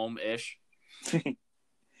 close to home-ish.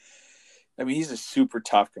 I mean, he's a super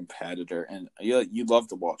tough competitor, and you love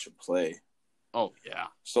to watch him play. Oh, yeah.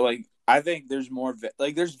 So, I think there's more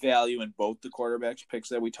there's value in both the quarterbacks picks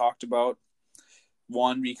that we talked about.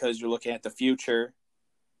 One, because you're looking at the future,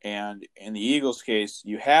 and in the Eagles' case,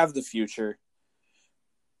 you have the future,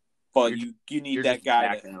 but you need that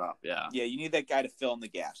guy to it up. Yeah, you need that guy to fill in the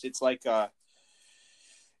gaps. It's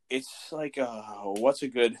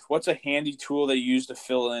what's a handy tool that you use to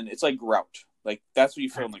fill in? It's like grout. That's what you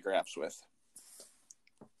fill in the gaps with.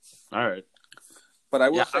 All right. But I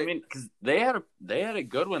will say, because they had a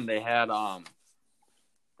good one. They had how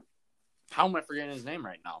am I forgetting his name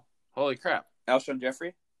right now? Holy crap! Alshon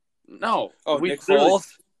Jeffrey? No. Nick Foles?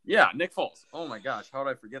 Yeah, Nick Foles. Oh my gosh, how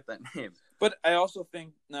did I forget that name? But I also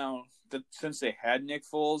think now that since they had Nick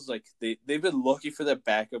Foles, they've been looking for that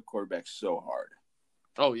backup quarterback so hard.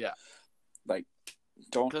 Oh yeah.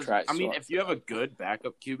 Don't try. If you have a good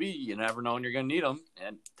backup QB, you never know when you're going to need them,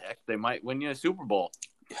 and heck, they might win you a Super Bowl.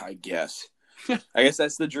 I guess. I guess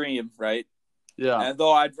that's the dream, right? Yeah. And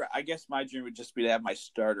though I guess my dream would just be to have my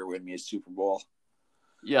starter win me a Super Bowl.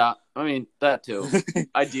 Yeah, that too.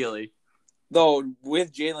 Ideally. Though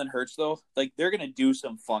with Jalen Hurts, they're gonna do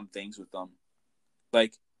some fun things with them. The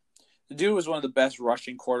dude was one of the best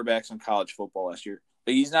rushing quarterbacks in college football last year.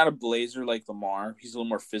 But he's not a blazer like Lamar. He's a little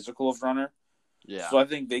more physical of runner. Yeah. So I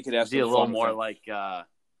think they could have some a little fun more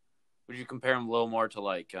would you compare him a little more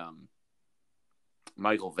to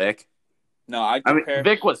Michael Vick? No, I'd compare.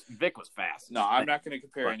 Vick was fast. No, I'm not going to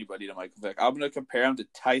compare anybody to Michael Vick. I'm going to compare him to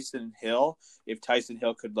Tyson Hill. If Tyson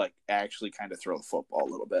Hill could actually kind of throw the football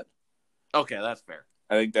a little bit. Okay, that's fair.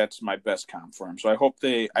 I think that's my best comp for him. So I hope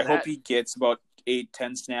he gets about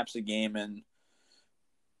 8-10 snaps a game and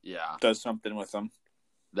does something with them.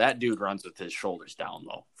 That dude runs with his shoulders down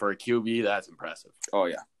though. For a QB, that's impressive. Oh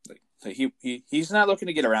yeah, he's not looking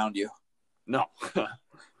to get around you. No,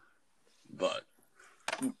 but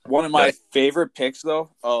one of my favorite picks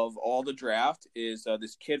though of all the draft is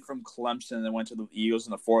this kid from Clemson that went to the Eagles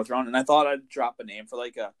in the 4th round, and I thought I'd drop a name for I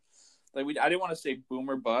didn't want to say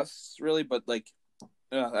boomer bust really, but I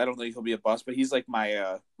don't think he'll be a bust, but he's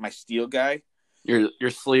my steal guy. Your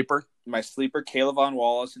sleeper. My sleeper, Caleb Von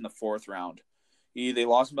Wallace in the 4th round. They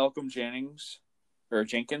lost Malcolm Jenkins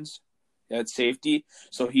at safety,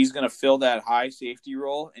 so he's going to fill that high safety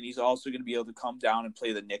role, and he's also going to be able to come down and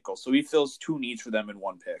play the nickel. So he fills 2 needs for them in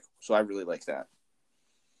 1 pick. So I really like that.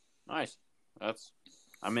 Nice.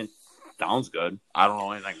 Sounds good. I don't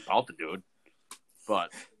know anything about the dude,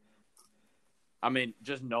 but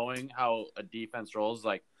just knowing how a defense rolls,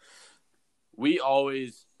 we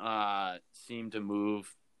always seem to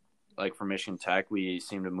move, for Michigan Tech, we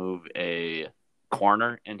seem to move a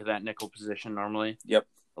corner into that nickel position normally. Yep.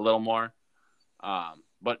 A little more.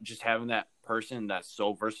 But just having that person that's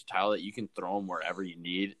so versatile that you can throw him wherever you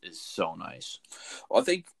need is so nice. Well, I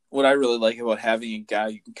think what I really like about having a guy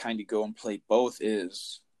you can kind of go and play both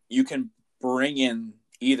is you can bring in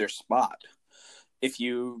either spot. if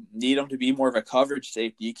you need him to be more of a coverage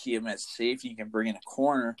safety, you keep him at safety. You can bring in a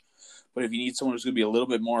corner. But if you need someone who's going to be a little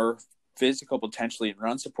bit more physical, potentially in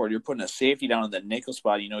run support, you're putting a safety down in the nickel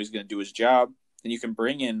spot. You know he's going to do his job. And you can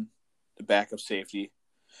bring in the backup safety.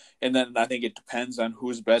 And then I think it depends on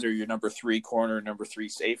who's better, your number 3 corner or number 3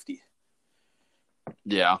 safety.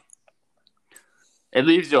 Yeah. It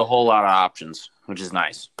leaves you a whole lot of options, which is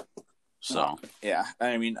nice. So, yeah,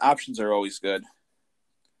 I mean, options are always good.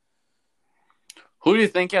 Who do you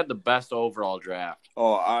think had the best overall draft?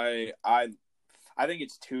 Oh, I think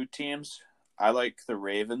it's 2 teams. I like the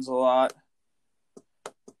Ravens a lot,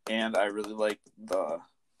 and I really like the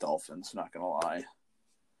Dolphins. Not gonna lie.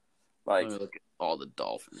 Like, Let me look at all the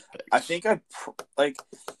Dolphins picks. I think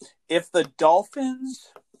if the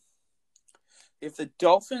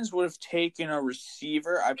Dolphins would have taken a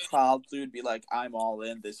receiver, I probably would be like, I'm all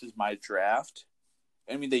in. This is my draft.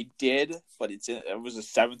 I mean, they did, but it was a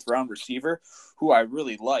 7th round receiver who I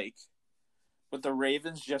really like. But the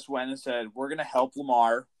Ravens just went and said, we're going to help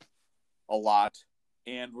Lamar a lot,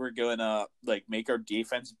 and we're going to make our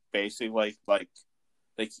defense basically like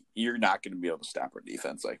you're not going to be able to stop our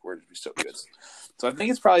defense. Like, we're going to be so good. So I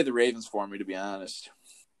think it's probably the Ravens for me, to be honest.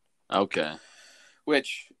 Okay.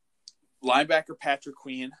 Which linebacker Patrick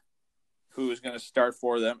Queen, who is going to start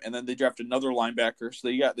for them, and then they draft another linebacker. So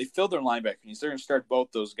they filled their linebacker needs. They're going to start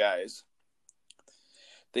both those guys.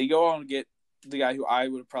 They go out and get the guy who I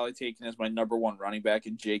would have probably taken as my number 1 running back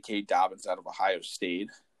in J.K. Dobbins out of Ohio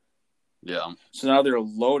State. Yeah. So now they're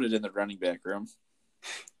loaded in the running back room.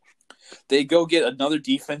 They go get another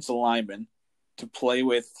defensive lineman to play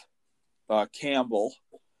with Campbell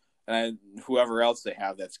and whoever else they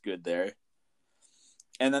have that's good there.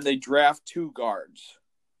 And then they draft 2 guards.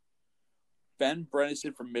 Ben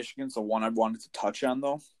Bredesen from Michigan's the one I wanted to touch on,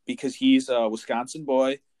 though, because he's a Wisconsin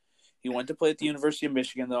boy. He went to play at the University of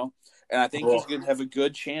Michigan, though, and I think he's going to have a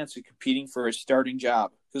good chance of competing for a starting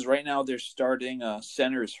job because right now their starting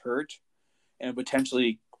center is hurt and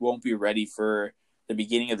potentially won't be ready for the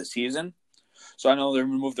beginning of the season. So I know they're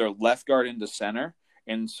going to move their left guard into center,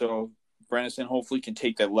 and so Bredesen hopefully can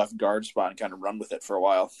take that left guard spot and kind of run with it for a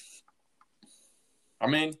while. I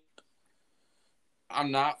mean,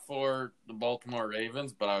 I'm not for the Baltimore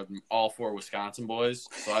Ravens, but I'm all for Wisconsin boys,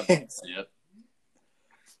 so I'd like to see it.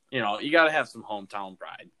 You know, you got to have some hometown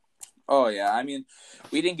pride. Oh, yeah. I mean,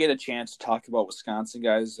 we didn't get a chance to talk about Wisconsin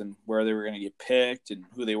guys and where they were going to get picked and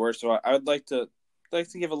who they were, so I would like to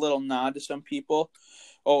give a little nod to some people.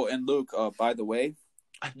 Oh, and Luke, by the way,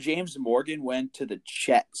 James Morgan went to the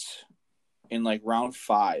Jets in round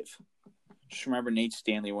 5. Just remember Nate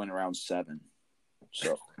Stanley went in round 7.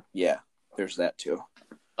 So, yeah, there's that too.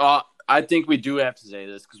 I think we do have to say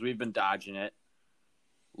this because we've been dodging it.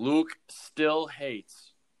 Luke still hates.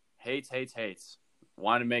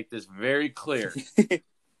 Want to make this very clear.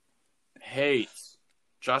 Hates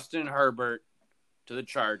Justin Herbert to the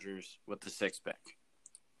Chargers with the 6th pick.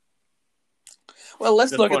 Well,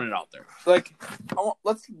 let's look at it out there.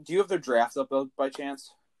 Do you have their drafts up by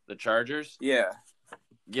chance? The Chargers? Yeah.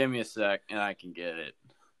 Give me a sec and I can get it.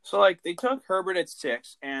 So, they took Herbert at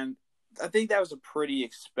 6, and I think that was a pretty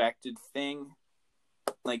expected thing.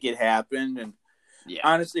 It happened, and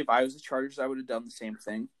honestly, if I was the Chargers, I would have done the same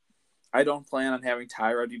thing. I don't plan on having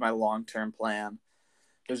Tyrod be my long-term plan.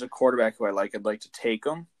 There's a quarterback who I like. I'd like to take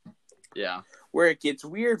him. Yeah. Where it gets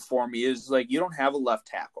weird for me is, you don't have a left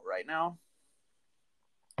tackle right now.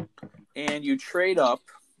 And you trade up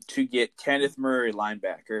to get Kenneth Murray,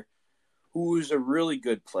 linebacker, who's a really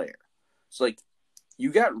good player. So,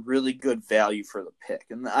 you got really good value for the pick.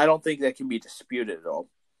 And I don't think that can be disputed at all.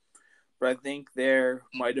 But I think there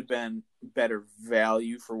might have been better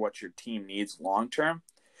value for what your team needs long-term.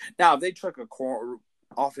 Now, if they took a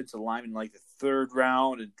offensive lineman the 3rd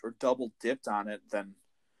round or double-dipped on it, then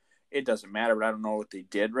it doesn't matter. But I don't know what they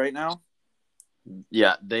did right now.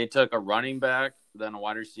 Yeah, they took a running back, then a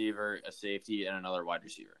wide receiver, a safety, and another wide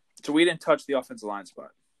receiver. So we didn't touch the offensive line spot?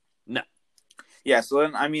 No. Yeah, so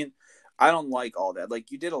then, I mean, I don't like all that.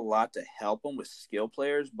 You did a lot to help them with skill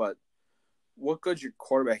players, but what good's your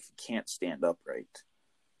quarterback if you can't stand upright?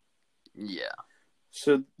 Yeah.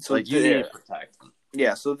 So you need to protect them.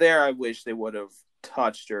 Yeah, so there I wish they would have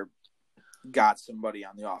touched or got somebody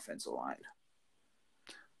on the offensive line.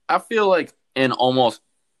 I feel like in almost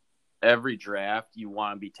every draft, you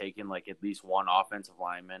want to be taking at least one offensive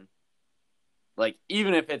lineman.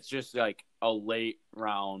 Even if it's just a late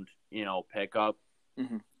round, pickup.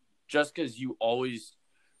 Mm-hmm. Just because you always,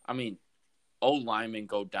 O-linemen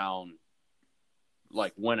go down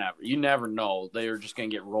whenever. You never know. They're just going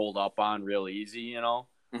to get rolled up on real easy,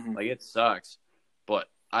 Mm-hmm. It sucks. But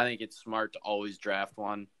I think it's smart to always draft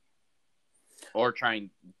one. or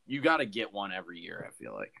you got to get one every year. I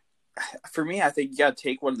feel like. For me, I think you got to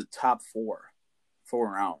take one of the top four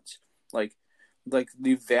rounds. Like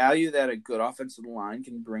the value that a good offensive line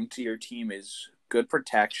can bring to your team is good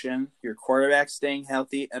protection, your quarterback staying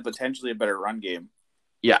healthy, and potentially a better run game.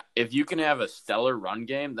 Yeah, if you can have a stellar run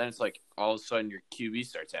game, then it's like all of a sudden your QB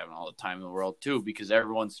starts having all the time in the world too, because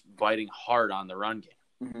everyone's biting hard on the run game.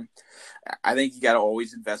 Mm-hmm. I think you got to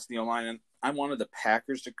always invest in the O-line, and I wanted the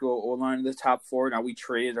Packers to go O-line in the top four. Now, we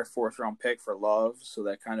traded our 4th-round pick for Love, so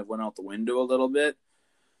that kind of went out the window a little bit.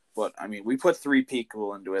 But, I mean, we put 3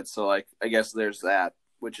 people into it, so, like, I guess there's that,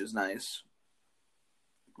 which is nice.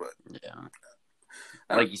 But yeah.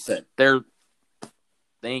 Like you said, they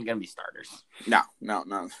ain't going to be starters. No.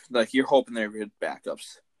 Like, you're hoping they're good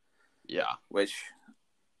backups. Yeah. Which,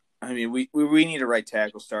 I mean, we need a right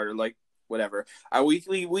tackle starter. Like, whatever.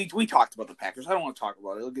 We talked about the Packers. I don't want to talk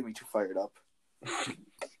about it. It'll get me too fired up.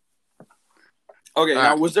 Okay,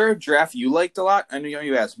 now, was there a draft you liked a lot? I know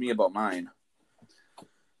you asked me about mine.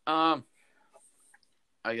 I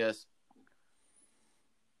guess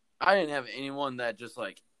I didn't have anyone that just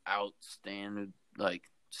like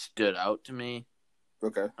stood out to me.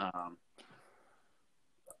 Okay.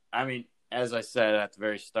 I mean, as I said at the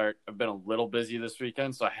very start, I've been a little busy this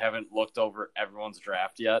weekend, so I haven't looked over everyone's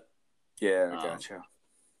draft yet. Yeah, I gotcha.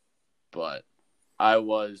 But I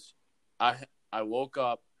woke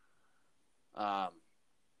up,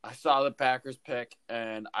 I saw the Packers pick,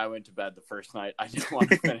 and I went to bed the first night. I didn't want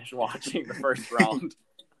to finish watching the first round.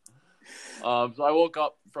 So I woke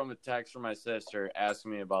up from a text from my sister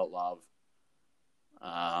asking me about Love.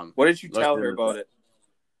 What did you tell her about it?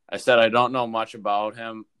 I said I don't know much about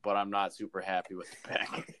him, but I'm not super happy with the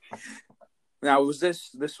pick. Now, was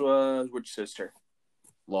this was which sister?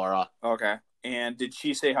 Laura. Okay. And did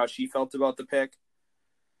she say how she felt about the pick?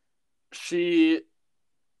 She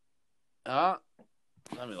let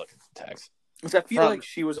me look at the text. Because I feel like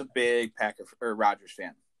she was a big Packer or Rodgers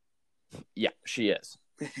fan. Yeah, she is.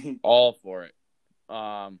 All for it.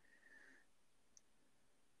 What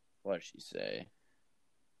did she say?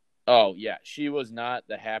 Oh, yeah. She was not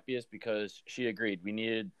the happiest because she agreed we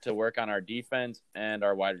needed to work on our defense and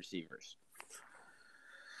our wide receivers.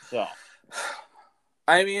 So,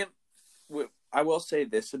 I mean, I will say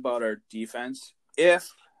this about our defense.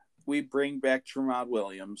 If we bring back Tramon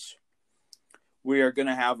Williams, we are going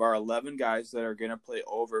to have our 11 guys that are going to play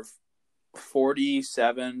over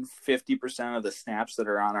 50% of the snaps that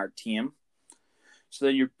are on our team. So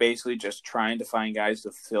then you're basically just trying to find guys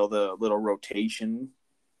to fill the little rotation.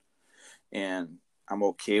 And I'm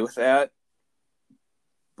okay with that.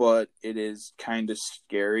 But it is kind of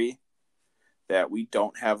scary that we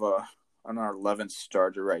don't have an 11th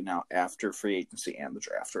starter right now after free agency and the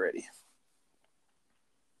draft already.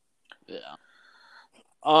 Yeah.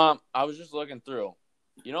 I was just looking through.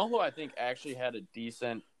 You know who I think actually had a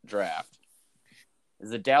decent draft?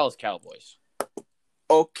 Is the Dallas Cowboys.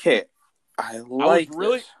 Okay. I was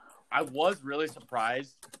really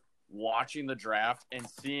surprised watching the draft and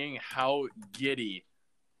seeing how giddy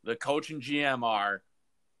the coach and GM are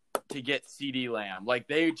to get CeeDee Lamb. Like,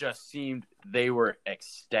 they just seemed they were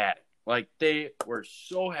ecstatic. Like, they were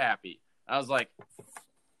so happy. I was like,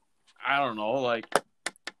 I don't know, like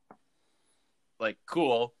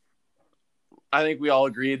cool. I think we all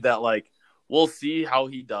agreed that, like, we'll see how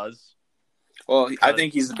he does. Well, I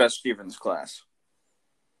think he's the best receiver in this class.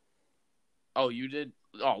 Oh, you did?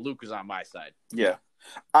 Oh, Luke was on my side. Yeah.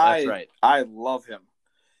 That's right. I love him.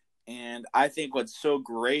 And I think what's so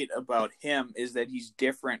great about him is that he's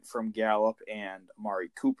different from Gallup and Amari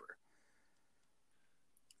Cooper.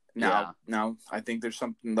 Now, I think there's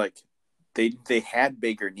something like they had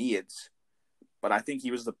bigger needs, but I think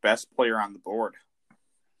he was the best player on the board.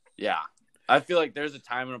 Yeah. I feel like there's a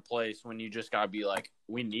time and a place when you just got to be like,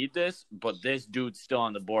 we need this, but this dude's still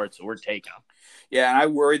on the board, so we're taking him. Yeah, and I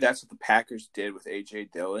worry that's what the Packers did with A.J.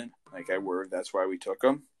 Dillon. Like, I worry that's why we took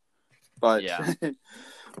him. But yeah.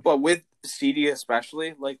 But with CeeDee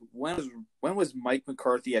especially, like, when was Mike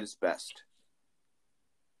McCarthy at his best?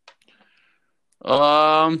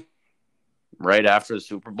 Right after the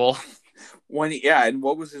Super Bowl. And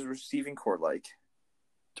what was his receiving core like?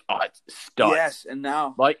 Oh, it's studs. Yes, and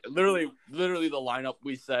now like literally the lineup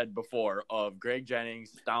we said before of Greg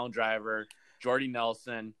Jennings, Donald Driver, Jordy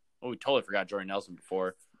Nelson. Oh, we totally forgot Jordy Nelson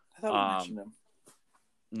before. I thought we mentioned him.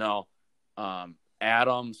 No,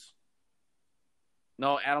 Adams.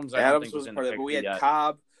 No, Adams. I don't think was in the pick. But we had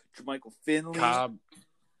Cobb, Jermichael Finley.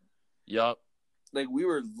 Yup. Like, we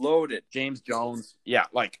were loaded. James Jones. Yeah,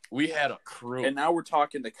 like, we had a crew. And now we're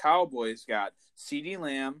talking the Cowboys got CeeDee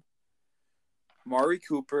Lamb, Amari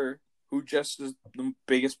Cooper, who just is the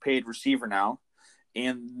biggest paid receiver now,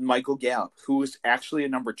 and Michael Gallup, who is actually a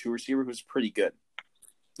number 2 receiver who's pretty good.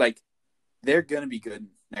 Like, they're going to be good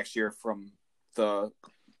next year from the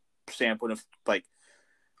standpoint of, like,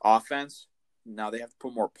 offense. Now they have to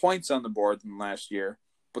put more points on the board than last year,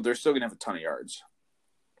 but they're still going to have a ton of yards.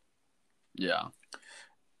 Yeah.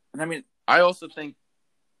 And I mean, I also think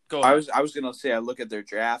I was going to say I look at their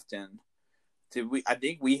draft and I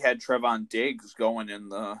think we had Trevon Diggs going in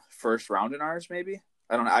the first round in ours, maybe.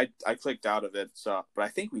 I don't know. I clicked out of it, but I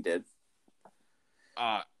think we did.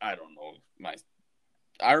 I don't know.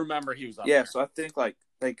 I remember he was up Yeah, there. so I think like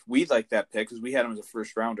we like that pick because we had him as a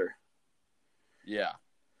first rounder. Yeah.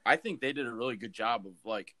 I think they did a really good job of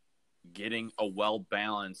like getting a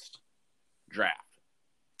well-balanced draft.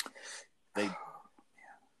 They,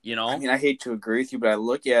 you know, I mean, I hate to agree with you, but I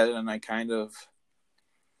look at it and I kind of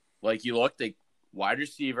like you look the wide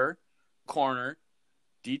receiver, corner,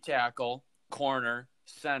 D tackle, corner,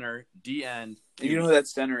 center, D end. You know who that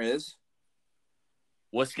center is?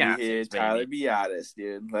 Wisconsin. Yeah, Tyler Biadasz,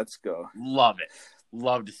 dude. Let's go. Love it.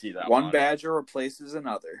 Love to see that. One Badger replaces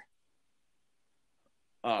another.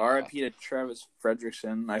 Uh-huh. RIP to Travis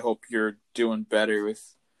Fredrickson. I hope you're doing better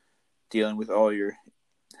with dealing with all your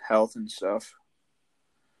health and stuff.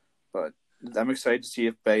 But I'm excited to see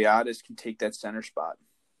if Biadasz can take that center spot.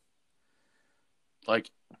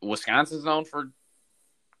 Like, Wisconsin's known for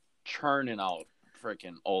churning out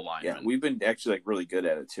freaking O-linemen. Yeah, we've been actually like really good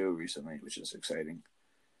at it too recently, which is exciting.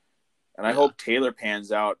 And I hope Taylor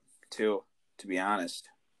pans out too, to be honest.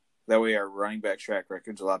 That way our running back track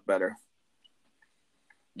record's a lot better.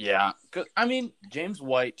 Yeah, cause I mean, James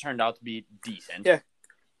White turned out to be decent. Yeah.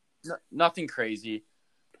 Nothing crazy.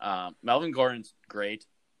 Melvin Gordon's great.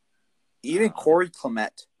 Even Corey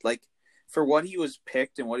Clement, like, for what he was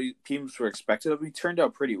picked and what teams were expected of him, he turned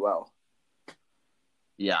out pretty well.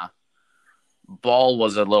 Yeah. Ball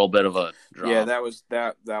was a little bit of a drop. Yeah, that was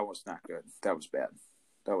not good. That was bad.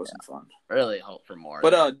 That wasn't fun. Really hope for more.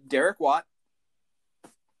 But Derek Watt,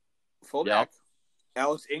 fullback. Yep.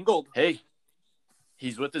 Alex Ingold. Hey,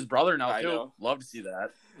 he's with his brother now I too. know. Love to see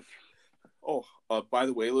that. Oh, by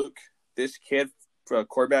the way, Luke, this kid,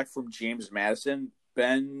 quarterback from James Madison,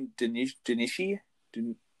 Ben Dinichi.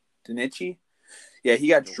 Yeah, he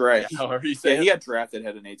got drafted. However you say he got drafted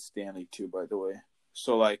ahead of Nate Stanley too, by the way.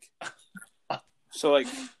 So like the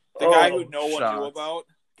guy who no one knew about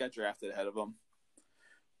got drafted ahead of him.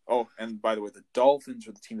 Oh, and by the way, the Dolphins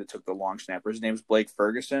were the team that took the long snapper. His name's Blake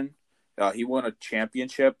Ferguson. He won a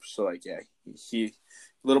championship, so like he a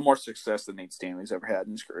little more success than Nate Stanley's ever had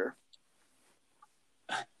in his career.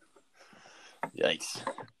 Yikes.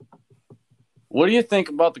 What do you think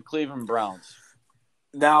about the Cleveland Browns?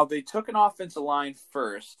 Now, they took an offensive line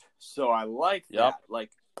first, so I like that. Yep.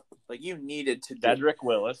 Like you needed to do. Cedric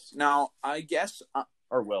Willis. Now, I guess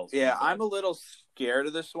Or Wills. yeah, I'm a little scared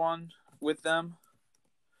of this one with them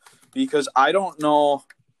because I don't know.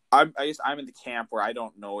 I guess I'm in the camp where I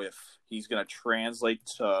don't know if he's going to translate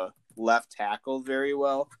to left tackle very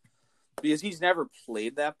well because he's never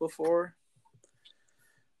played that before.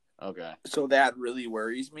 Okay. So that really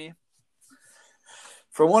worries me.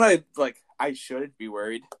 From what I shouldn't be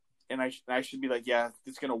worried, and I should be like, yeah,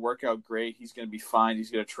 it's going to work out great. He's going to be fine.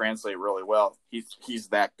 He's going to translate really well. He's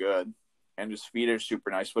that good, and his feet are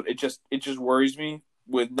super nice. But it just worries me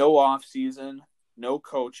with no off season, no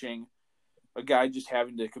coaching, a guy just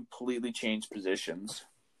having to completely change positions.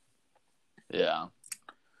 Yeah.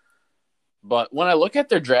 But when I look at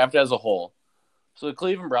their draft as a whole, so the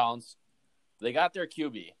Cleveland Browns, they got their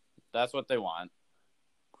QB. That's what they want.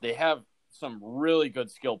 They have some really good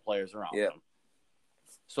skill players around them.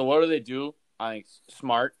 So what do? I think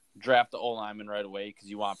smart, draft the O-lineman right away because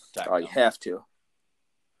you want to protect them. You have to.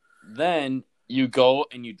 Then you go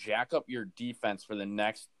and you jack up your defense for the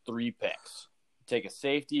next 3 picks. Take a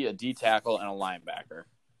safety, a D tackle, and a linebacker.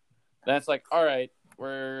 Then it's like, all right,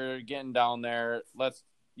 we're getting down there. Let's,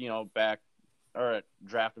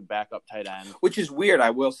 draft a backup tight end. Which is weird,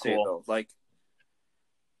 I will say, though. Like,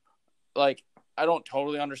 I don't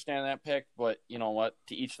totally understand that pick, but you know what?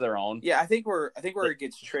 To each their own. Yeah, I think where it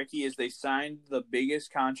gets tricky is they signed the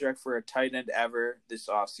biggest contract for a tight end ever this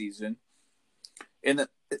offseason.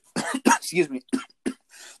 Excuse me.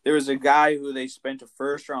 There was a guy who they spent a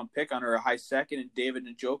first-round pick on or a high second in David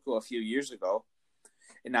Njoku a few years ago.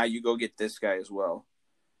 And now you go get this guy as well.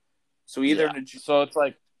 So So it's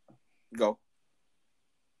like... Go.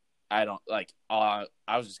 I don't, I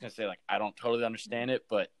was just going to say, I don't totally understand it,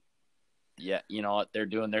 but yeah, you know what? They're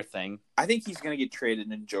doing their thing. I think he's going to get traded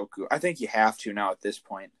in Njoku. I think you have to now at this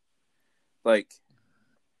point.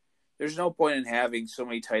 there's no point in having so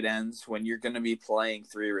many tight ends when you're going to be playing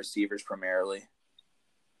 3 receivers primarily.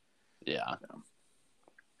 Yeah. So.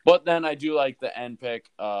 But then I do like the end pick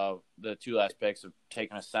of the 2 last picks of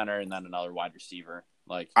taking a center and then another wide receiver.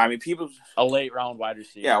 Like, I mean, people a late round wide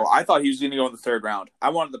receiver. Yeah, well, I thought he was going to go in the 3rd round. I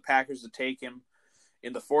wanted the Packers to take him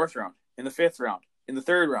in the 4th round, in the 5th round, in the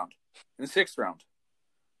 3rd round, in the 6th round.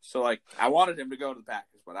 So, like, I wanted him to go to the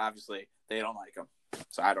Packers, but obviously they don't like him.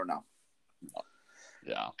 So I don't know.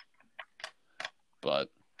 Yeah. But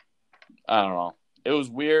I don't know. It was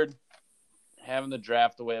weird having the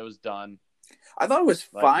draft the way it was done. I thought it was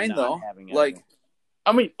fine, though. Like,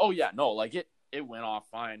 I mean, oh, yeah, no, like, it went off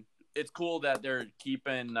fine. It's cool that they're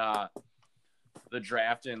keeping the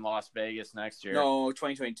draft in Las Vegas next year. No,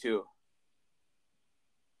 2022.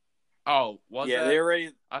 Oh, was yeah, that? they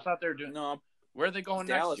already. I thought they were doing. No, where are they going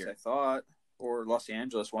Dallas, next year? I thought, or Los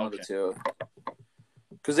Angeles, one of the two.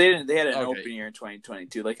 Because they had an open year in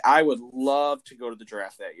 2022. Like, I would love to go to the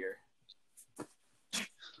draft that year.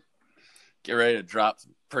 Get ready to drop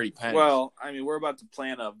some pretty pennies. Well, I mean, we're about to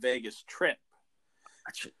plan a Vegas trip.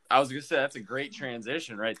 I was going to say, that's a great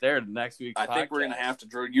transition right there to next week's podcast. I think we're going to have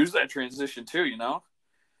to use that transition too, you know?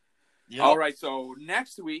 Yep. All right, so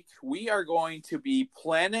next week we are going to be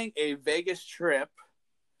planning a Vegas trip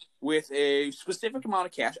with a specific amount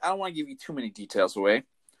of cash. I don't want to give you too many details away,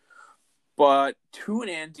 but tune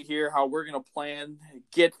in to hear how we're going to plan,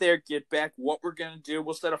 get there, get back, what we're going to do.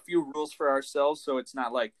 We'll set a few rules for ourselves so it's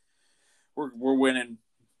not like we're winning,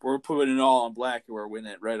 we're putting it all on black and we're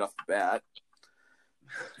winning it right off the bat.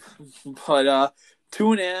 But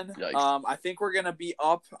tune in. I think we're going to be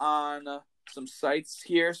up on some sites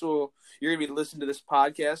here, so you're going to be listening to this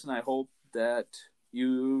podcast, and I hope that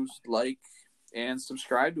you like and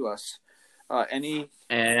subscribe to us.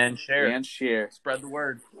 And share. Spread the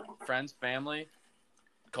word. Friends, family,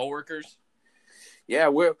 coworkers. Yeah,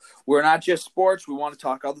 we're not just sports. We want to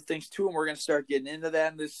talk other things too, and we're going to start getting into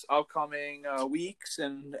that in this upcoming weeks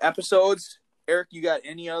and episodes. Eric, you got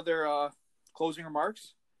any other closing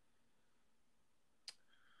remarks?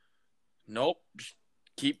 Nope. Just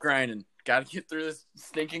keep grinding. Got to get through this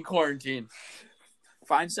stinking quarantine.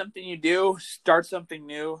 Find something you do, start something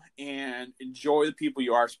new, and enjoy the people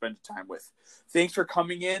you are spending time with. Thanks for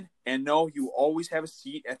coming in, and know you always have a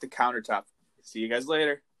seat at the countertop. See you guys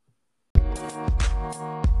later.